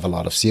we have a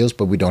lot of seals,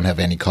 but we don't have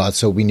any cod,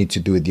 so we need to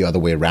do it the other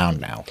way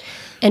around now.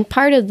 And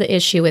part of the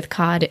issue with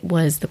cod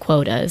was the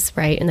quotas,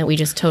 right, and that we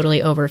just totally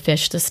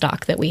overfished the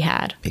stock that we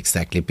had.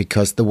 Exactly,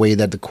 because the way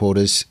that the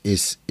quotas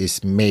is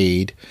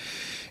made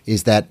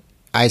is that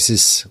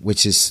ICES,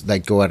 which is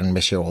like go out and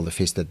measure all the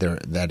fish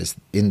that is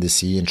in the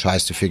sea and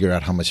tries to figure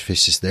out how much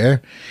fish is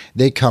there.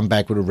 They come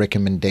back with a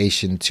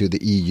recommendation to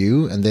the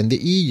EU, and then the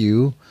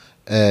EU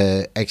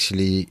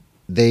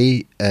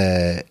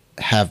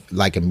have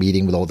like a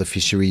meeting with all the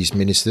fisheries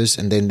ministers,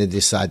 and then they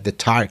decide the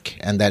TARC,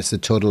 and that's the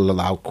total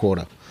allowed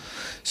quota.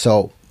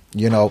 So,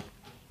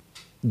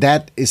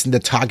 that is, the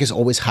target is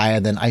always higher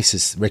than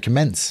ICES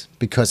recommends,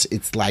 because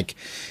it's like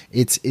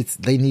it's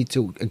they need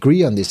to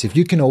agree on this. If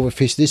you can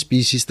overfish this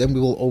species, then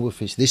we will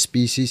overfish this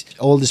species.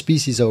 All the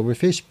species are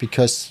overfished,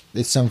 because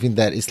it's something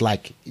that is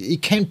like,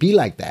 it can't be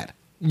like that.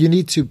 You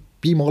need to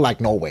be more like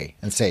Norway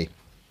and say,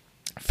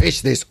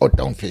 fish this or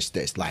don't fish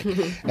this.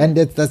 And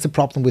that's the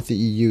problem with the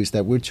EU, is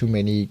that we're too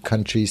many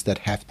countries that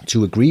have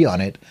to agree on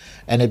it,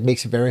 and it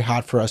makes it very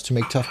hard for us to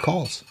make tough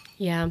calls.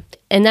 Yeah.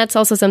 And that's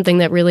also something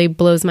that really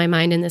blows my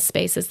mind in this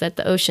space, is that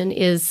the ocean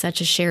is such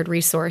a shared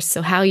resource.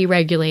 So how you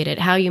regulate it,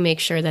 how you make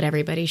sure that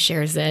everybody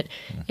shares it,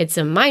 it's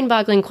a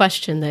mind-boggling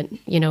question that,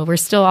 we're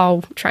still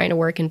all trying to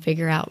work and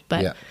figure out.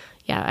 But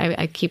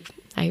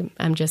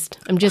I'm just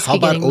how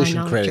about beginning ocean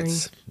my knowledge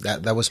credits?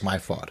 That was my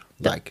thought.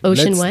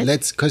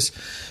 Because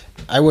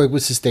I work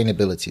with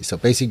sustainability. So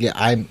basically,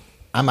 I'm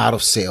out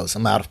of sales.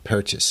 I'm out of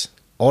purchase.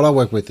 All I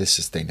work with is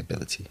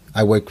sustainability.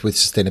 I work with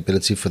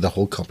sustainability for the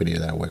whole company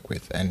that I work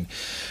with. And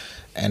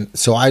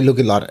so I look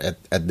a lot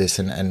at this,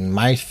 and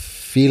my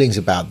feelings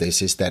about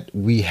this is that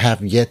we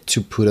have yet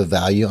to put a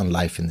value on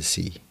life in the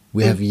sea.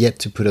 We have yet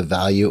to put a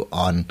value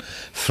on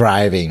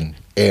thriving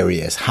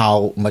areas.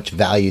 How much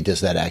value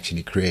does that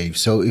actually create?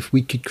 So if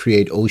we could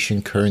create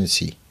ocean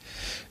currency,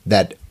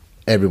 that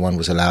everyone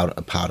was allowed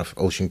a part of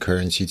ocean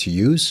currency to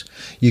use,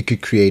 you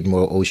could create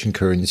more ocean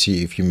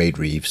currency if you made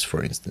reefs,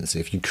 for instance.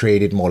 If you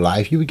created more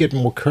life, you would get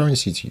more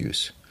currency to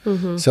use.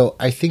 So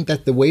I think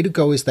that the way to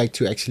go is like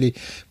to actually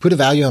put a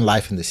value on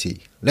life in the sea.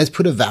 Let's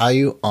put a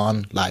value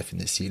on life in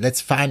the sea.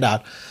 Let's find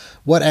out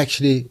what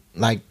actually,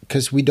 like,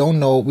 because we don't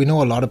know, we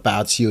know a lot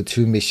about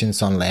CO2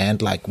 emissions on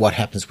land, like what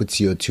happens with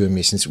CO2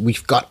 emissions.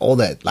 We've got all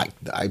that, like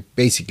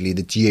basically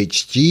the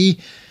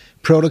GHG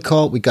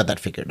protocol, we got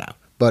that figured out.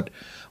 But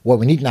what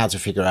we need now to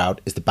figure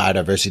out is the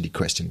biodiversity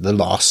question, the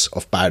loss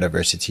of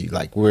biodiversity.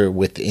 Like we're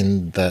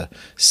within the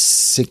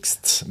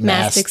sixth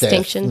mass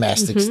extinction,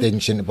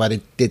 but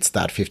it did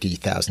start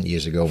 50,000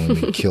 years ago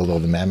when we killed all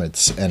the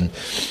mammoths. And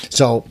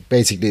so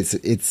basically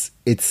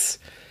it's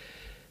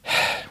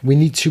we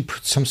need to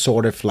put some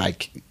sort of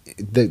like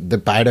the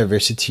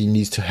biodiversity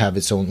needs to have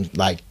its own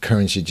like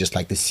currency, just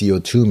like the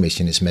CO2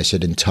 emission is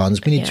measured in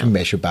tons. We need to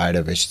measure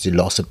biodiversity,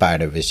 loss of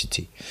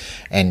biodiversity,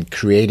 and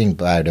creating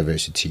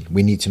biodiversity.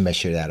 We need to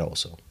measure that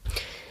also.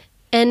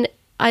 And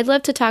I'd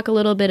love to talk a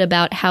little bit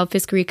about how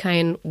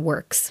Fiskerikaien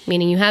works,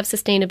 meaning you have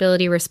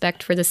sustainability,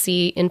 respect for the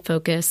sea in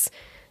focus.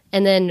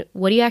 And then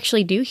what do you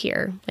actually do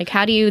here? Like,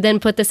 how do you then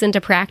put this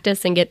into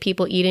practice and get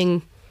people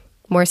eating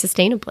more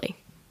sustainably?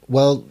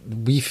 Well,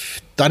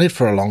 we've done it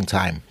for a long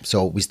time.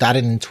 So we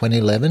started in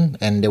 2011,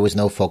 and there was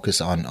no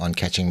focus on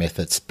catching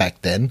methods back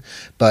then.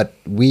 But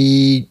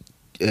we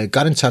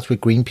got in touch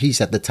with Greenpeace.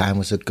 At the time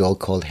was a girl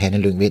called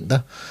Hanne Lyng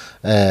Winther.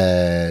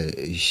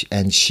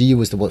 And she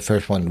was the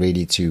first one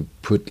really to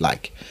put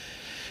like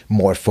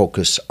more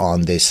focus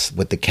on this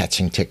with the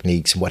catching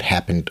techniques and what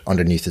happened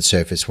underneath the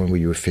surface when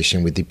we were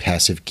fishing with the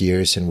passive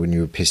gears and when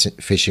you were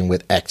fishing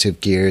with active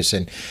gears.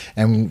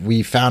 And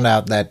we found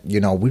out that, you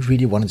know, we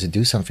really wanted to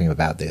do something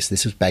about this.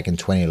 This was back in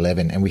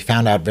 2011. And we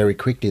found out very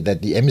quickly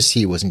that the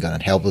MSC wasn't going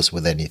to help us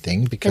with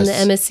anything because...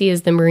 And the MSC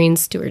is the Marine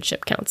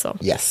Stewardship Council.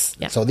 Yes.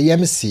 Yeah. So the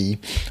MSC,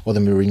 or the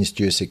Marine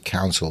Stewardship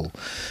Council,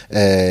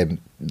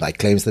 like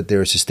claims that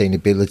they're a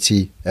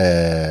sustainability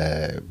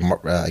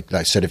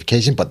like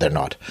certification, but they're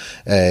not,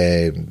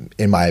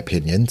 in my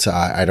opinion. So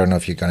I don't know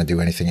if you're going to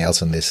do anything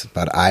else on this,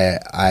 but I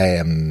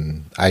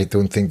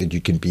don't think that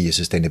you can be a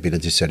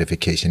sustainability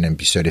certification and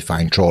be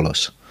certifying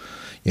trawlers.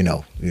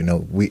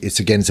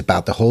 It's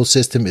about the whole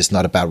system. It's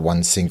not about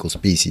one single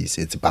species.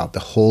 It's about the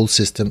whole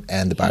system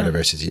and the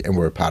biodiversity, and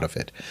we're a part of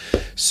it.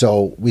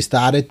 So we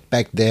started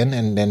back then,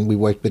 and then we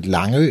worked with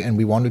Langø, and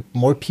we wanted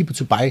more people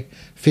to buy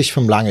fish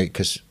from Langø,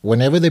 because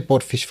whenever they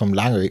bought fish from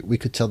Langø, we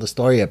could tell the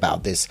story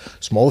about this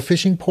small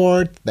fishing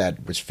port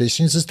that was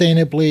fishing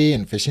sustainably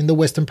and fishing the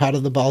western part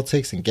of the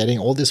Baltics and getting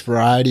all this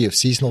variety of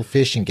seasonal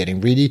fish and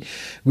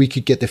we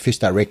could get the fish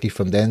directly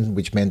from them,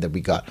 which meant that we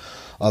got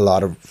a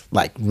lot of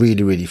like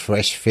really, really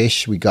fresh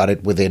fish. We got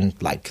it within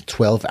like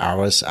 12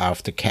 hours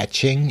after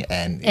catching.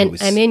 And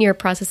I'm in your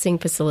processing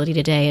facility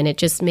today, and it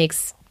just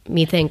makes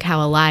me think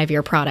how alive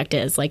your product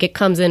is. Like it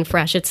comes in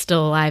fresh, it's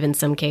still alive in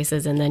some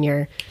cases, and then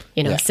you're,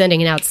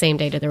 sending it out same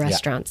day to the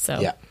restaurant.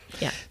 So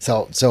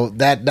So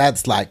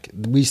that's like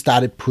we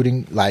started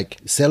putting like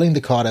selling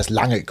the cod as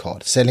Langø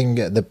cod, selling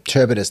the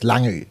turbot as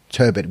Langø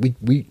turbot.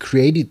 We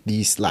created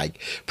these like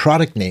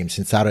product names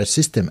inside our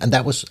system, and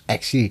that was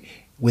actually,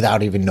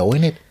 without even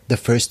knowing it, the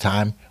first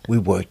time we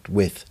worked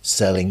with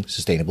selling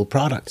sustainable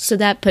products. So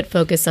that put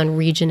focus on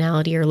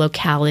regionality or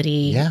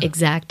locality,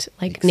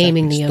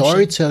 naming the ocean.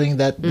 Storytelling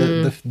that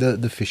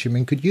the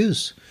fishermen could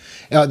use.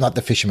 Not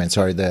the fishermen,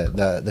 sorry,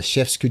 the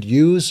chefs could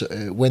use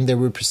when they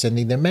were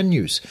presenting their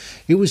menus.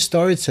 It was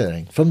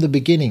storytelling. From the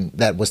beginning,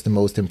 that was the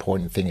most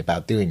important thing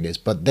about doing this.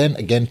 But then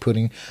again,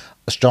 putting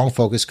a strong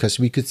focus, because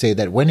we could say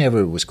that whenever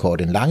it was caught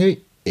in Langø,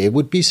 it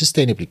would be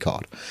sustainably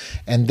caught.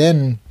 And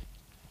then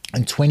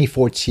in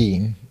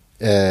 2014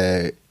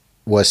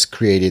 was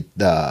created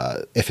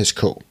the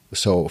FSK,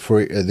 so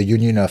for the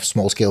Union of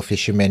Small-Scale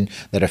Fishermen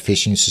that are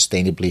fishing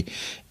sustainably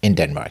in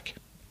Denmark.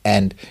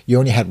 And you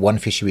only had one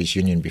fisheries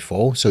union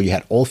before, so you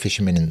had all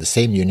fishermen in the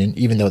same union,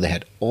 even though they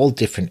had all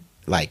different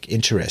like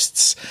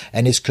interests.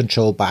 And it's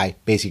controlled by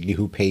basically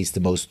who pays the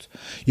most.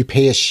 You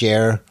pay a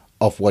share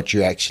of what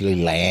you actually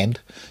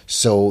land,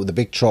 so the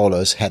big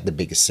trawlers had the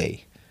biggest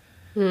say.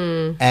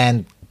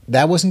 And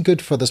that wasn't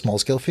good for the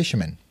small-scale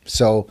fishermen.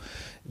 So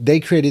they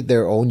created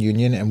their own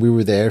union, and we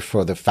were there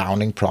for the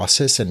founding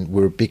process, and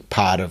we're a big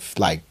part of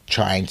like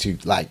trying to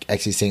like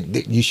actually saying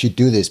you should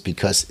do this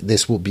because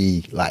this will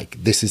be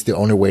like, this is the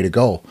only way to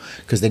go,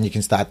 because then you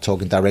can start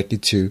talking directly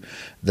to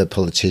the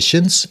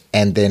politicians,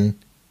 and then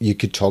you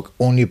could talk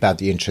only about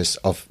the interests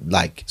of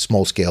like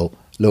small-scale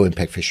low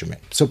impact fishermen.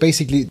 So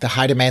basically the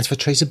high demands for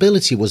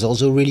traceability was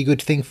also a really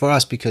good thing for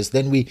us, because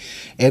then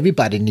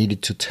everybody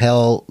needed to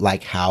tell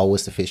like how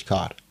was the fish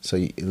caught. So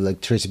like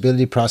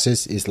traceability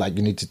process is like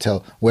you need to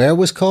tell where it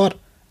was caught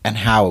and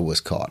how it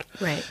was caught.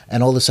 Right.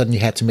 And all of a sudden you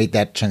had to make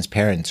that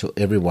transparent to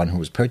everyone who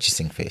was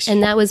purchasing fish.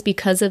 And that was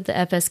because of the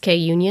FSK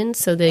union?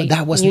 So the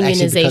That wasn't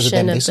actually because of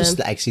them. unionization This was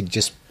actually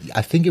just,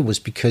 I think it was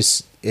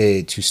because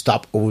to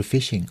stop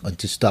overfishing or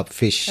to stop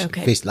fish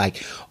like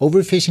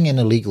overfishing and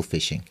illegal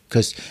fishing.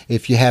 Because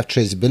if you have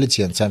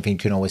traceability on something, you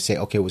can always say,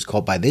 okay, it was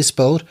caught by this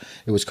boat,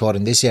 it was caught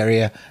in this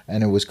area,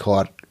 and it was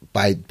caught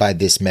by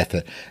this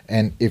method.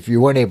 And if you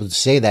weren't able to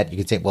say that, you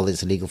could say, well,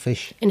 it's illegal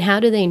fish. And how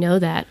do they know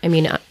that? I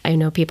mean, I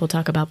know people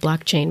talk about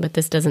blockchain, but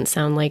this doesn't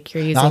sound like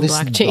you're using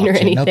blockchain or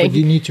anything. No, but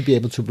you need to be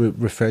able to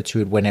refer to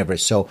it whenever.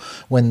 So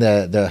when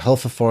the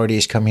health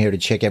authorities come here to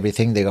check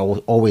everything, they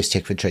always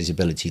check for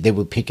traceability. They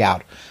will pick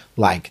out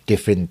like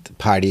different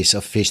parties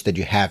of fish that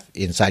you have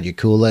inside your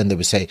cooler, and they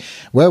would say,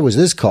 where was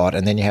this caught?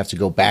 And then you have to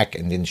go back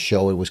and then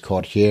show it was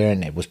caught here,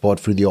 and it was bought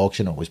through the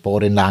auction, or it was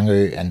bought in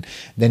Langø. And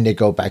then they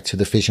go back to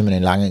the fisherman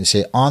in Langø and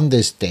say, on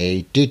this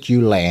day, did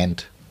you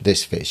land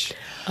this fish?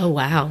 Oh,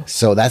 wow.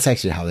 So that's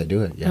actually how they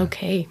do it. Yeah.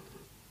 Okay.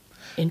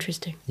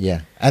 Interesting.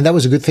 Yeah. And that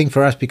was a good thing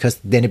for us because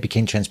then it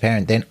became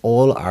transparent. Then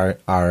all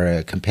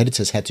our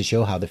competitors had to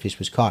show how the fish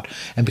was caught.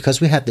 And because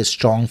we had this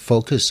strong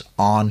focus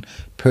on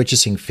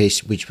purchasing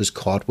fish which was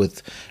caught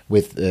with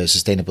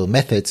sustainable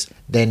methods,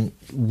 then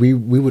we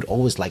would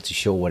always like to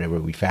show whatever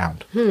we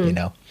found, you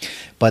know.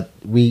 But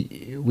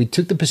we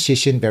took the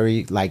position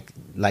very like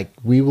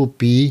we will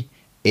be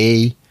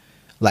a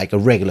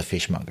regular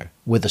fishmonger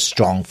with a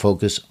strong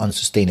focus on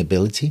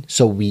sustainability.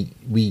 So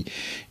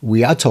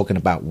we are talking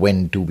about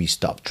when do we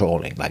stop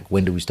trawling, like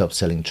when do we stop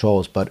selling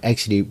trawls, but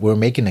actually we're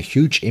making a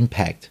huge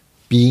impact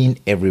being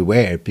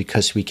everywhere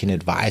because we can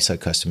advise our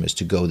customers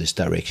to go this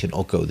direction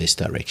or go this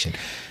direction.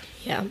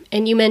 Yeah.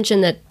 And you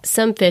mentioned that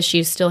some fish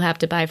you still have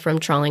to buy from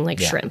trawling, like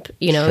shrimp,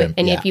 you know, shrimp,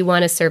 and if you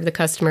want to serve the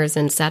customers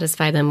and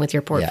satisfy them with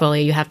your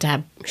portfolio, you have to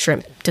have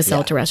shrimp to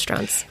sell to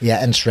restaurants.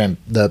 Yeah, and shrimp,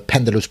 the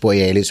Pandalus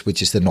borealis,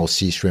 which is the North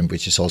Sea shrimp,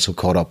 which is also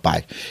caught up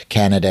by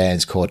Canada and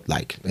it's caught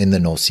like in the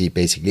North Sea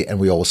basically. And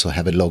we also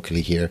have it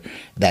locally here.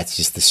 That's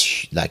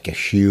just like a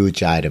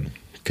huge item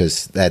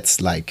because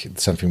that's like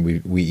something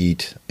we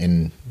eat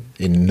in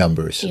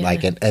numbers,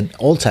 like and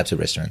all types of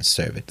restaurants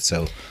serve it.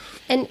 So.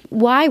 And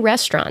why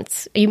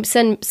restaurants? You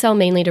sell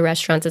mainly to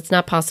restaurants. It's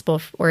not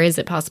possible, or is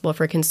it possible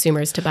for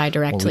consumers to buy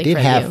directly from you? We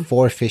did have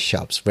 4 fish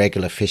shops,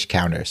 regular fish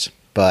counters,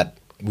 but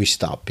we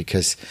stopped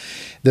because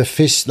the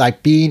fish,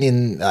 like being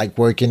in, like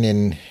working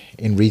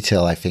in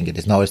retail, I think it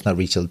is. No, it's not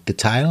retail.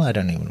 Detail? I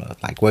don't even know.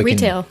 Like working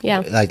retail,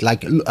 yeah.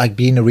 Like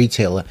being a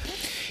retailer,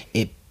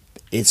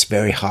 it's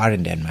very hard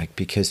in Denmark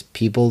because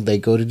people, they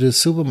go to the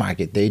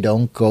supermarket. They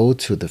don't go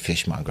to the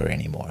fishmonger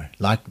anymore.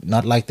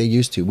 Not like they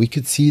used to. We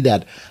could see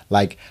that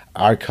like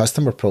our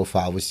customer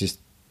profile was just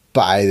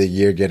by the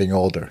year getting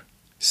older.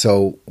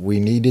 So we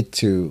needed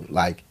to,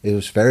 like, it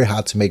was very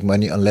hard to make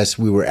money unless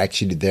we were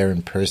actually there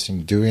in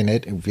person doing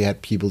it. If we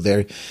had people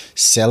there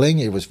selling,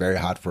 it was very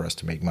hard for us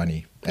to make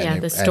money. Yeah,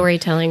 the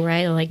storytelling,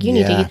 right? Like, you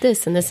need to eat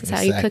this, and this is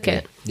how you cook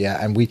it. Yeah,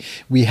 and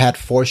we had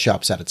 4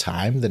 shops at a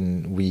time.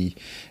 Then we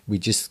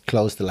just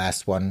closed the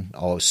last one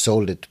or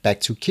sold it back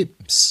to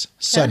Kim's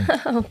son.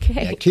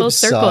 Okay, yeah, full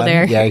circle son,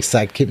 there. Yeah,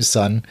 exactly. Kim's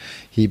son,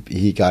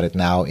 he got it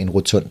now in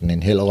Rotunden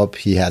in Hellerup.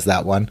 He has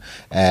that one,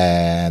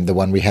 and the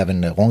one we have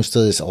in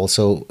Rungsted is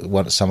also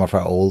some of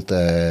our old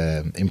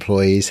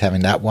employees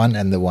having that one,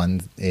 and the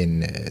one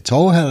in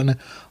Torvehallene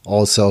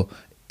also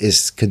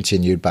is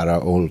continued by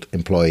our old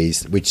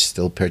employees, which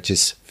still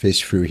purchase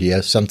fish through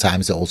here.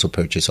 Sometimes they also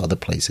purchase other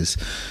places.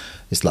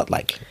 It's not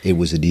like it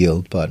was a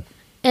deal, but...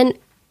 And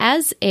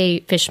as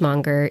a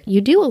fishmonger,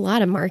 you do a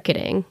lot of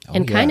marketing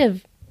kind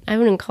of, I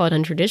wouldn't call it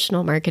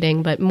untraditional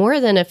marketing, but more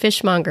than a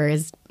fishmonger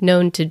is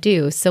known to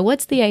do. So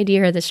what's the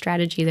idea or the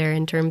strategy there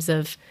in terms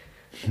of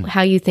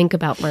how you think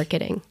about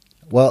marketing?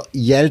 Well,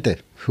 Hjalte,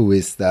 who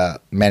is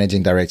the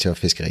managing director of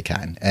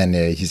Fiskerikajen, and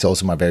he's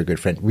also my very good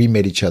friend. We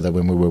met each other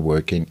when we were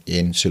working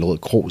in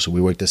Søllerød Kro, so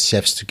we worked as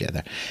chefs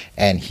together.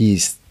 And he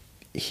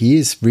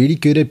is really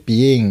good at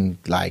being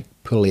like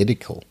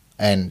political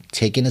and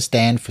taking a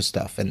stand for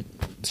stuff, and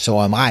so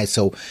am I.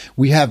 So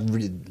we have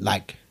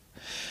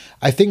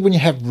I think when you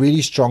have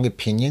really strong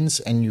opinions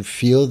and you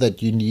feel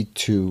that you need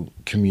to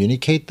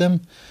communicate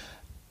them,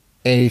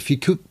 and if you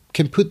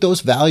can put those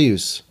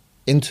values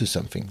into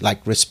something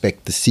like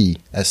respect the sea,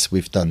 as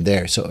we've done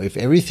there. So if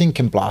everything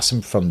can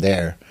blossom from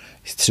there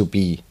to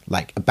be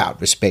like about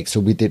respect.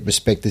 So we did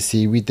respect the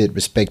sea. We did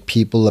respect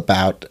people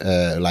about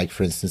like,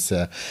 for instance,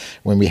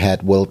 when we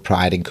had World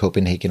Pride in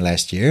Copenhagen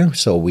last year.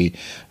 So we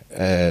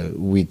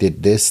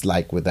did this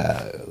like with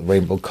a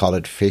rainbow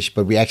colored fish,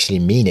 but we actually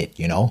mean it,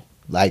 you know,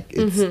 like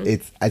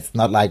it's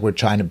not like we're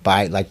trying to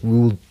buy, like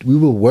we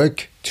will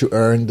work to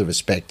earn the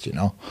respect, you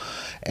know.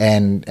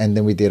 And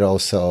then we did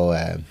also,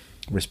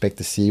 respect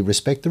the sea,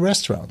 respect the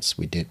restaurants.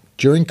 We did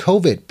during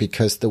COVID,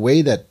 because the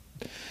way that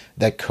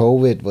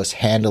COVID was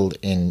handled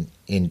in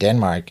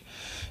Denmark,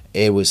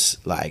 it was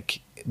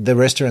like the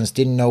restaurants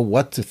didn't know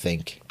what to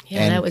think.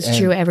 Yeah, that was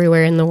true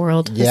everywhere in the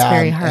world. It's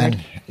very hard.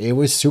 And it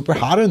was super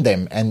hard on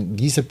them. And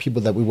these are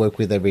people that we work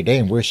with every day,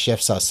 and we're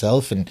chefs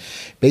ourselves. And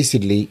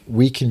basically,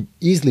 we can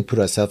easily put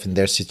ourselves in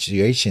their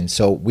situation.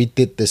 So we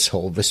did this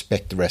whole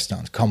respect the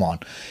restaurants. Come on,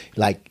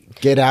 like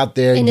get out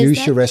there, and use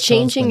is your that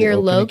restaurants. Changing your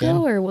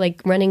logo or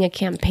like running a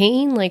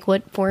campaign? Like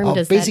what form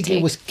does that take? Basically,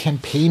 it was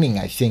campaigning.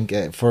 I think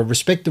for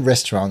Respect the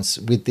Restaurants,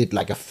 we did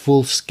like a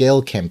full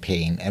scale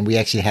campaign, and we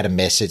actually had a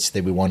message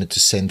that we wanted to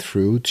send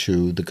through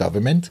to the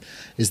government.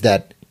 Is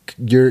that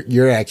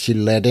you're actually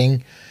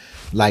letting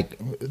like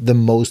the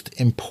most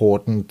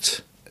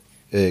important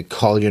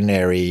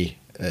culinary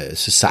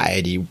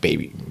society,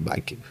 baby,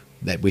 like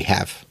that we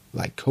have,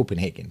 like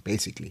Copenhagen.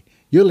 Basically,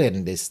 you're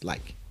letting this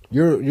like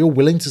you're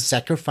willing to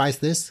sacrifice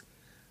this,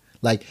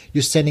 like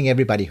you're sending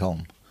everybody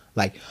home.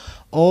 Like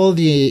all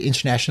the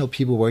international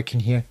people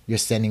working here, you're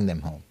sending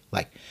them home.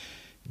 Like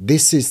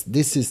this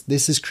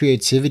is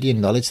creativity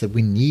and knowledge that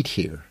we need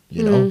here.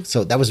 You know,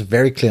 so that was a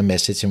very clear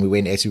message, and we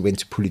went to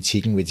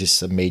Politiken, which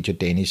is a major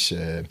Danish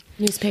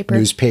newspaper,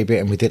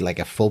 and we did like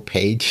a full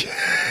page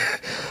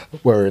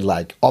where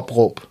like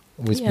opråb,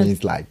 which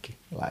means like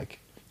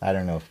I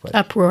don't know, but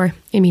uproar.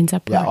 It means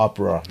uproar. Yeah,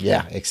 uproar.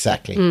 Yeah,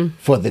 exactly.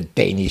 For the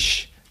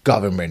Danish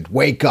government,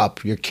 wake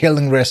up! You're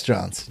killing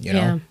restaurants. You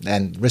know,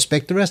 and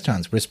respect the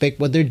restaurants. Respect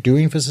what they're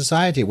doing for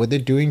society, what they're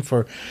doing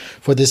for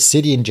the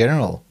city in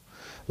general.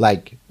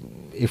 Like,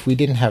 if we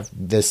didn't have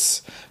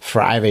this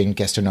thriving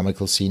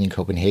gastronomical scene in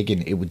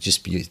Copenhagen, it would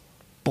just be a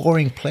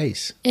boring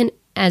place. And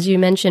as you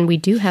mentioned, we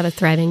do have a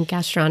thriving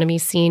gastronomy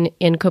scene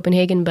in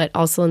Copenhagen, but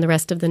also in the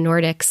rest of the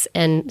Nordics,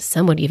 and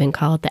some would even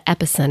call it the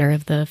epicenter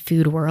of the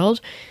food world.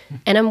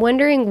 And I'm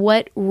wondering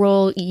what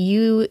role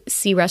you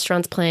see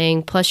restaurants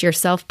playing, plus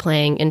yourself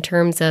playing, in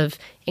terms of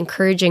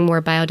encouraging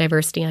more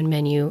biodiversity on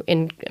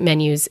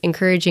menus,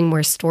 encouraging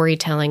more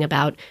storytelling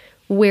about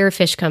where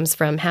fish comes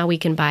from, how we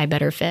can buy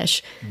better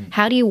fish.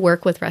 How do you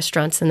work with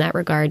restaurants in that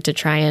regard to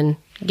try and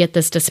get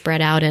this to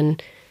spread out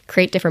and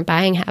create different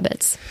buying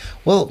habits?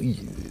 Well,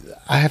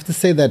 I have to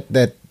say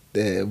that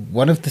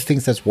one of the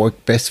things that's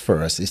worked best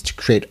for us is to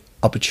create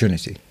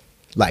opportunity,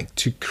 like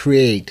to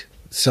create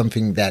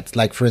something that,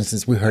 like, for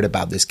instance, we heard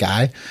about this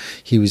guy.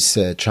 He was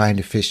trying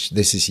to fish,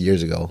 this is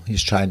years ago, he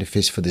was trying to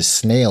fish for this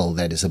snail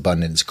that is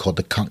abundant. It's called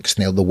the conch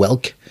snail, the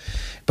whelk,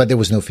 but there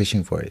was no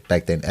fishing for it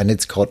back then, and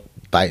it's caught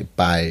by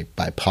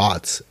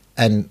pods.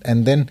 And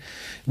then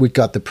we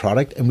got the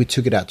product and we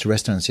took it out to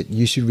restaurants and said,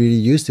 you should really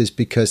use this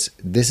because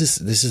this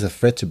is a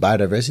threat to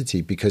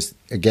biodiversity, because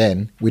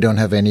again, we don't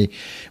have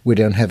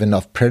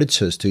enough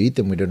predators to eat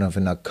them. We don't have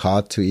enough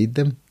cod to eat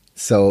them.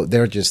 So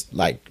they're just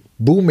like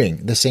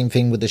booming. The same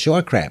thing with the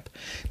shore crab.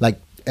 Like,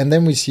 and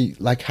then we see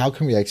like, how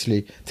can we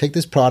actually take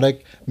this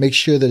product, make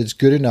sure that it's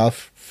good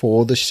enough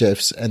for the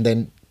chefs, and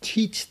then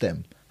teach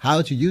them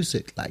how to use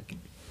it. Like,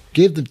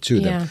 give them to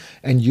them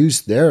and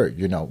use their,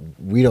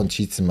 we don't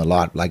teach them a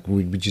lot. Like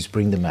we just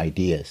bring them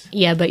ideas.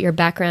 Yeah, but your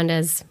background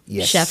as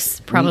chefs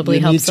probably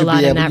helps a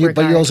lot in that regard.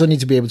 But you also need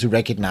to be able to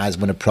recognize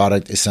when a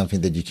product is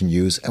something that you can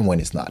use and when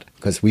it's not.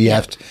 Because we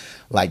have to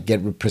like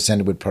get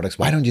presented with products.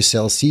 Why don't you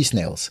sell sea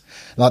snails?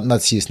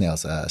 Not sea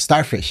snails,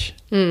 starfish.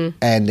 And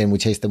then we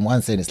taste them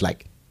once and it's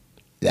like,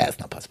 that's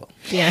not possible.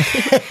 Yeah.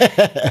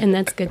 And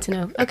that's good to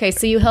know. Okay,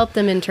 so you help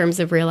them in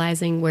terms of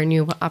realizing where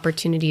new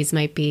opportunities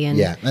might be. And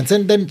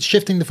then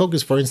shifting the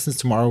focus. For instance,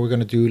 tomorrow we're going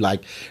to do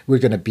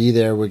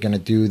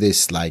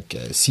this like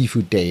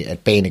seafood day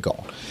at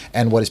Banegård.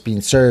 And what is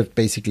being served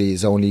basically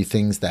is only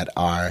things that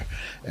are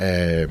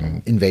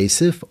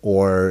invasive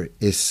or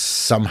is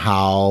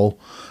somehow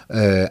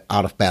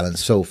out of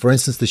balance. So, for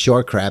instance, the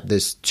shore crab,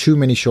 there's too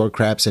many shore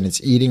crabs and it's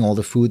eating all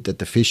the food that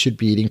the fish should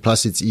be eating,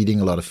 plus it's eating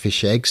a lot of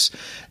fish eggs,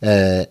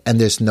 and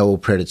there's no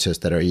predators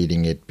that are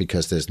eating it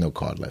because there's no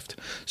cod left.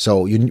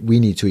 So we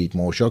need to eat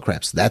more shore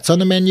crabs. That's on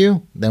the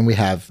menu. Then we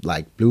have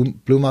like blue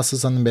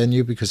mussels on the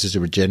menu because it's a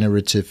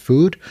regenerative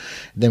food.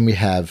 Then we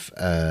have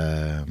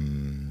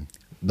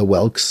the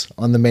whelks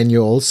on the menu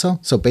also.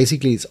 So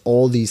basically it's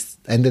all these,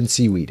 and then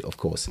seaweed, of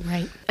course.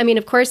 Right. I mean,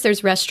 of course,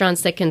 there's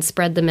restaurants that can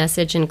spread the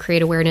message and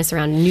create awareness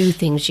around new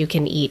things you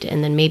can eat.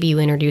 And then maybe you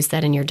introduce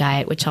that in your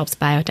diet, which helps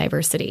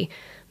biodiversity.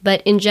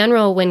 But in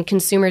general, when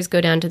consumers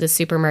go down to the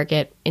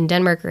supermarket in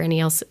Denmark or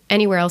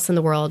anywhere else in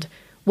the world,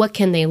 what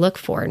can they look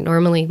for?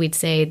 Normally, we'd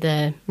say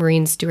the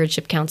Marine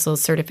Stewardship Council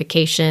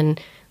certification,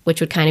 which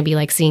would kind of be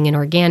like seeing an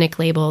organic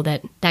label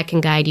that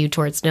can guide you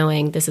towards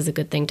knowing this is a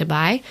good thing to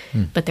buy.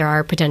 But there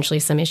are potentially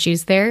some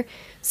issues there.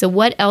 So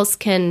what else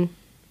can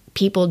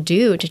people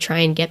do to try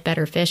and get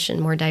better fish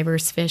and more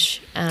diverse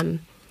fish?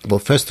 Well,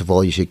 first of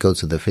all, you should go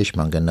to the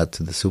fishmonger, not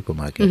to the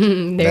supermarket.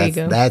 You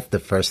go. That's the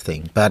first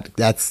thing. But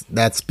that's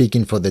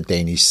speaking for the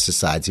Danish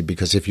society,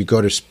 because if you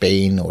go to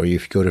Spain or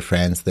if you go to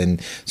France, then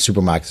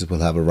supermarkets will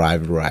have a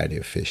wide variety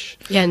of fish.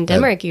 Yeah, in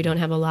Denmark, you don't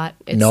have a lot.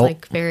 It's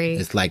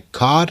It's like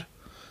cod,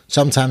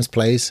 sometimes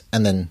plaice,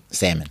 and then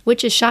salmon.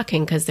 Which is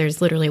shocking because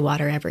there's literally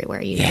water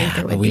everywhere. You think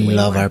there would we be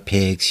love more. our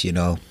pigs,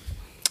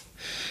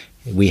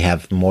 We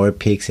have more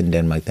pigs in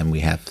Denmark than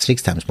we have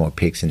 6 times more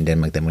pigs in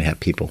Denmark than we have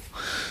people.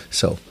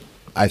 So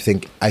I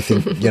think,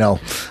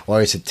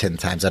 or is it 10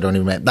 times? I don't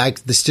even remember.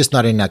 Like, this is just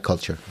not in our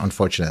culture,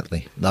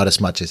 unfortunately. Not as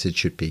much as it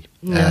should be.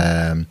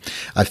 No.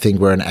 I think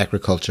we're an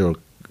agricultural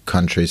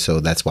country, so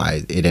that's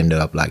why it ended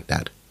up like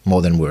that,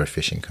 more than we're a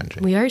fishing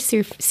country. We are a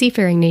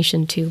seafaring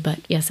nation too, but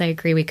yes, I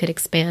agree we could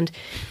expand.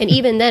 And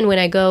even then, when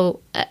I go,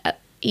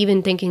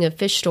 even thinking of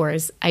fish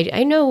stores,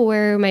 I know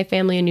where my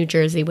family in New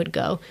Jersey would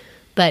go,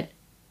 but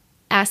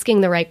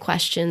asking the right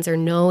questions or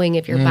knowing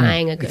if you're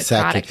buying a good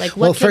product. Like,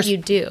 what could you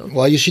do?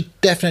 Well, you should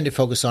definitely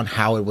focus on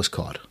how it was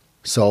caught.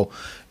 So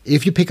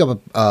if you pick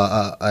up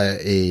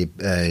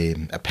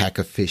a pack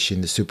of fish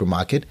in the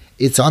supermarket,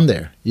 it's on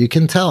there. You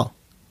can tell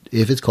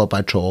if it's caught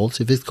by trolls,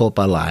 if it's caught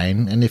by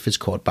line, and if it's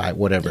caught by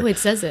whatever. Oh, it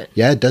says it.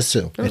 Yeah, it does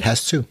so. Oh, it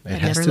has to. It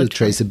has to.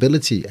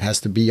 Traceability has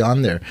to be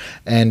on there.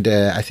 And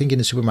I think in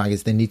the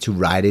supermarkets, they need to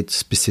write it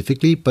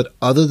specifically. But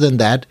other than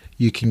that,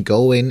 you can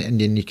go in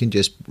and then you can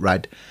just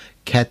write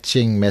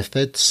catching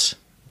methods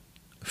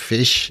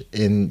fish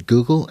in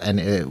Google, and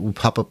it will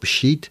pop up a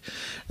sheet.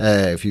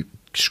 If you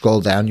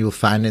scroll down, you'll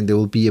find, and there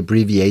will be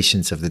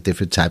abbreviations of the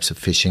different types of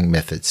fishing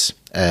methods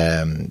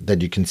that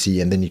you can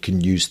see, and then you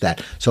can use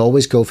that. So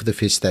always go for the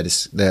fish that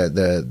is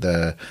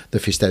the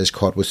fish that is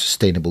caught with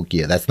sustainable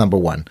gear. That's number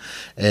one.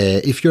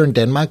 If you're in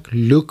Denmark,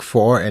 look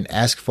for and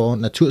ask for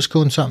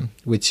Naturskånsom,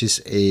 which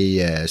is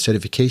a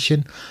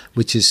certification,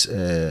 which is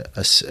a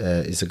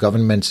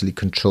governmentally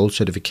controlled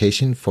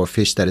certification for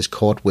fish that is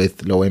caught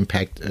with low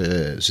impact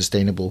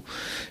sustainable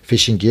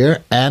fishing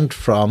gear, and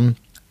from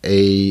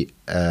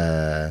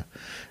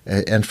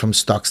and from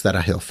stocks that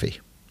are healthy.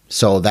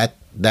 So that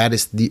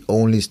is the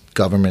only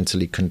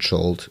governmentally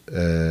controlled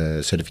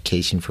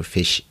certification for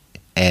fish.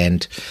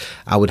 And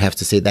I would have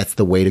to say that's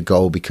the way to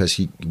go, because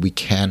we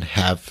can't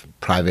have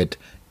private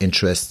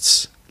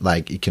interests,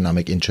 like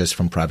economic interests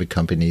from private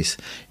companies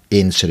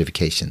in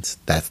certifications.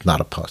 That's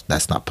not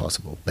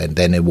possible.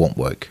 Then it won't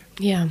work.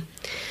 Yeah.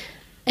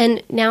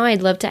 And now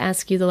I'd love to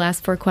ask you the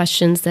last 4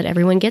 questions that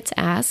everyone gets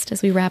asked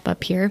as we wrap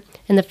up here.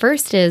 And the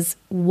first is,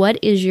 what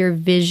is your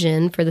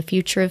vision for the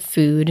future of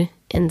food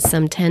in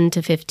some 10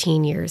 to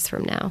 15 years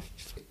from now?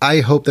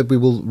 I hope that we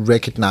will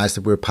recognize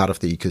that we're part of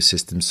the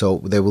ecosystem.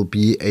 So there will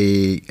be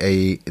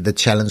the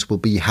challenge will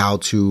be how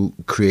to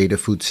create a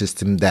food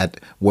system that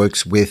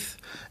works with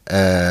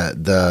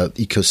the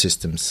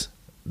ecosystems,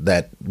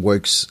 that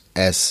works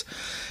as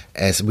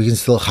we can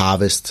still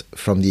harvest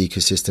from the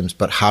ecosystems,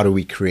 but how do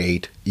we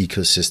create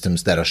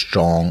ecosystems that are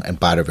strong and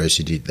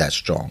biodiversity that's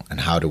strong,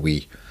 and how do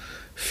we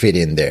fit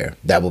in there?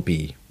 That will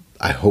be,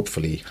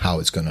 hopefully,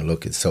 how it's going to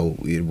look. So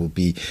it will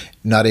be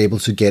not able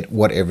to get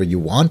whatever you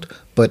want,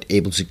 but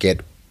able to get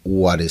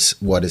what is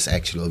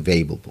actually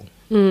available.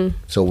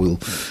 So we'll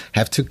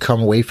have to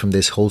come away from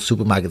this whole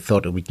supermarket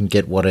thought that we can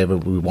get whatever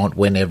we want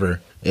whenever,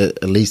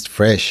 at least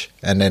fresh,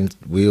 and then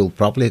we'll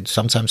probably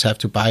sometimes have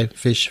to buy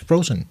fish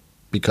frozen,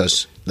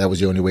 because that was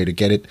the only way to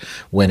get it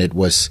when it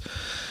was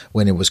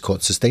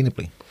caught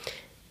sustainably.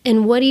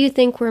 And what do you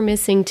think we're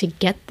missing to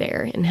get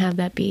there and have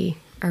that be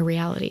our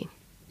reality?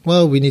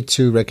 Well, we need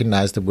to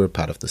recognize that we're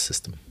part of the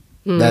system.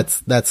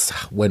 That's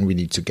when we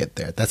need to get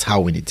there. That's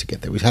how we need to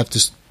get there. We have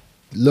to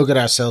look at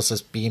ourselves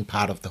as being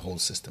part of the whole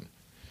system.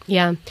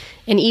 Yeah.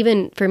 And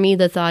even for me,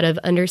 the thought of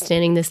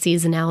understanding the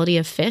seasonality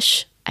of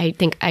fish, I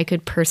think I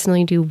could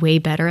personally do way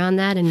better on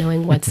that, and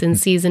knowing what's in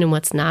season and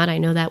what's not. I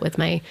know that with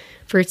my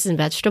fruits and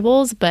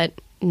vegetables, but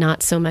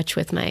not so much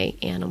with my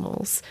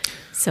animals.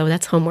 So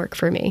that's homework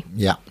for me.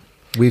 Yeah.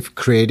 We've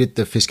created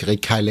the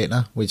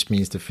Fiskerikalender, which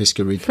means the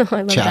fishery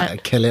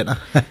calendar.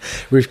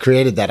 We've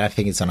created that. I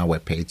think it's on our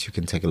webpage. You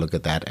can take a look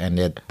at that. And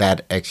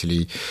that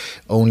actually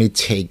only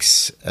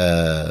takes,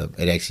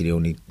 it actually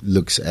only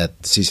looks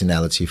at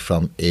seasonality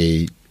from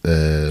a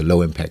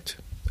low impact.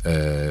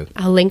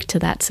 I'll link to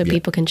that so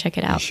people can check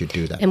it out. You should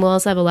do that. And we'll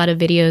also have a lot of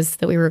videos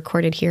that we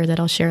recorded here that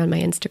I'll share on my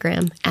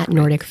Instagram at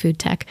Nordic Food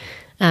Tech.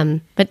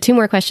 But 2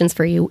 more questions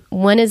for you.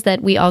 One is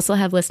that we also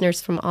have listeners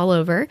from all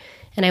over.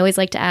 And I always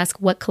like to ask,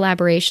 what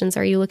collaborations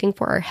are you looking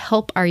for, or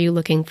help are you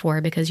looking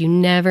for? Because you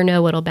never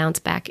know what'll bounce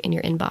back in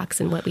your inbox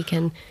and what we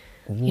can,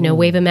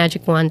 wave a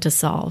magic wand to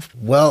solve.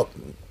 Well,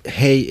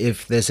 hey,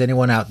 if there's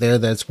anyone out there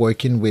that's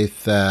working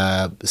with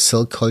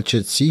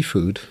cell-cultured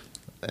seafood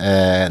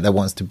that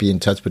wants to be in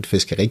touch with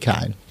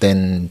Fiskerikajen,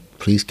 then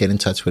please get in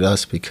touch with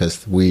us,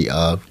 because we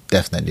are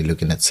definitely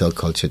looking at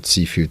cell-cultured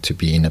seafood to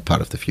be in a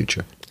part of the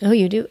future. Oh,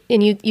 you do?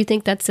 And you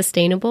think that's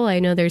sustainable? I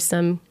know there's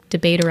some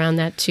debate around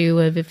that too,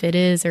 of if it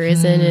is or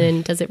isn't,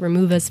 and does it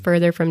remove us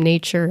further from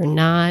nature or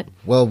not?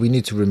 Well, we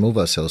need to remove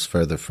ourselves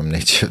further from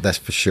nature, that's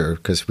for sure,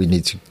 because we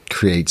need to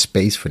create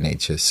space for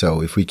nature.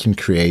 So if we can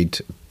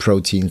create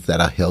proteins that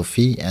are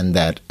healthy and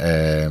that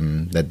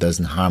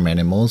doesn't harm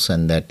animals,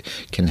 and that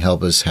can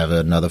help us have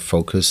another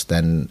focus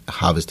than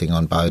harvesting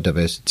on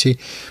biodiversity,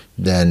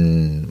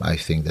 then I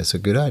think that's a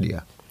good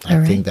idea.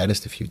 I think that is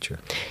the future.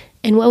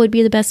 And what would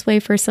be the best way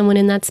for someone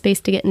in that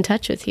space to get in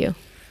touch with you?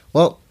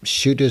 Well,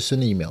 shoot us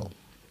an email.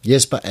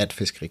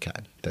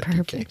 Jesper@fiskerikajen.dk.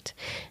 Perfect.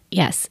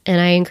 Yes,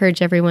 and I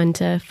encourage everyone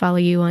to follow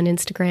you on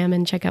Instagram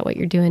and check out what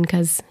you're doing,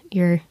 because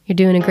you're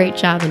doing a great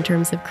job in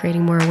terms of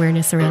creating more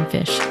awareness around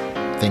fish.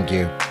 Thank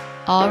you.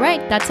 All right,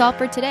 that's all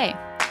for today.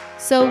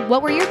 So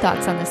what were your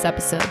thoughts on this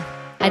episode?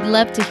 I'd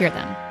love to hear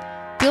them.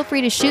 Feel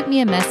free to shoot me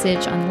a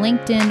message on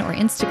LinkedIn or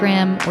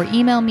Instagram or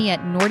email me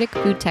at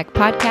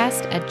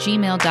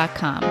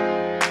nordicfoodtechpodcast@gmail.com.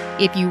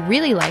 If you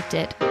really liked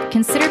it,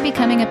 consider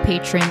becoming a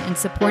patron and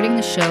supporting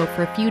the show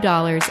for a few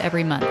dollars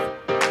every month.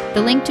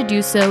 The link to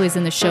do so is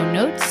in the show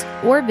notes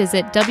or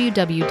visit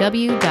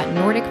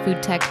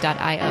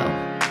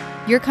www.nordicfoodtech.io.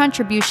 Your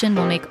contribution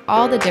will make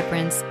all the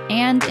difference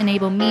and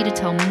enable me to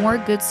tell more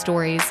good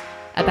stories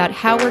about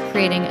how we're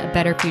creating a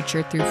better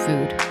future through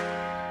food.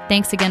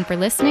 Thanks again for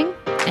listening,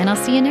 and I'll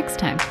see you next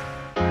time.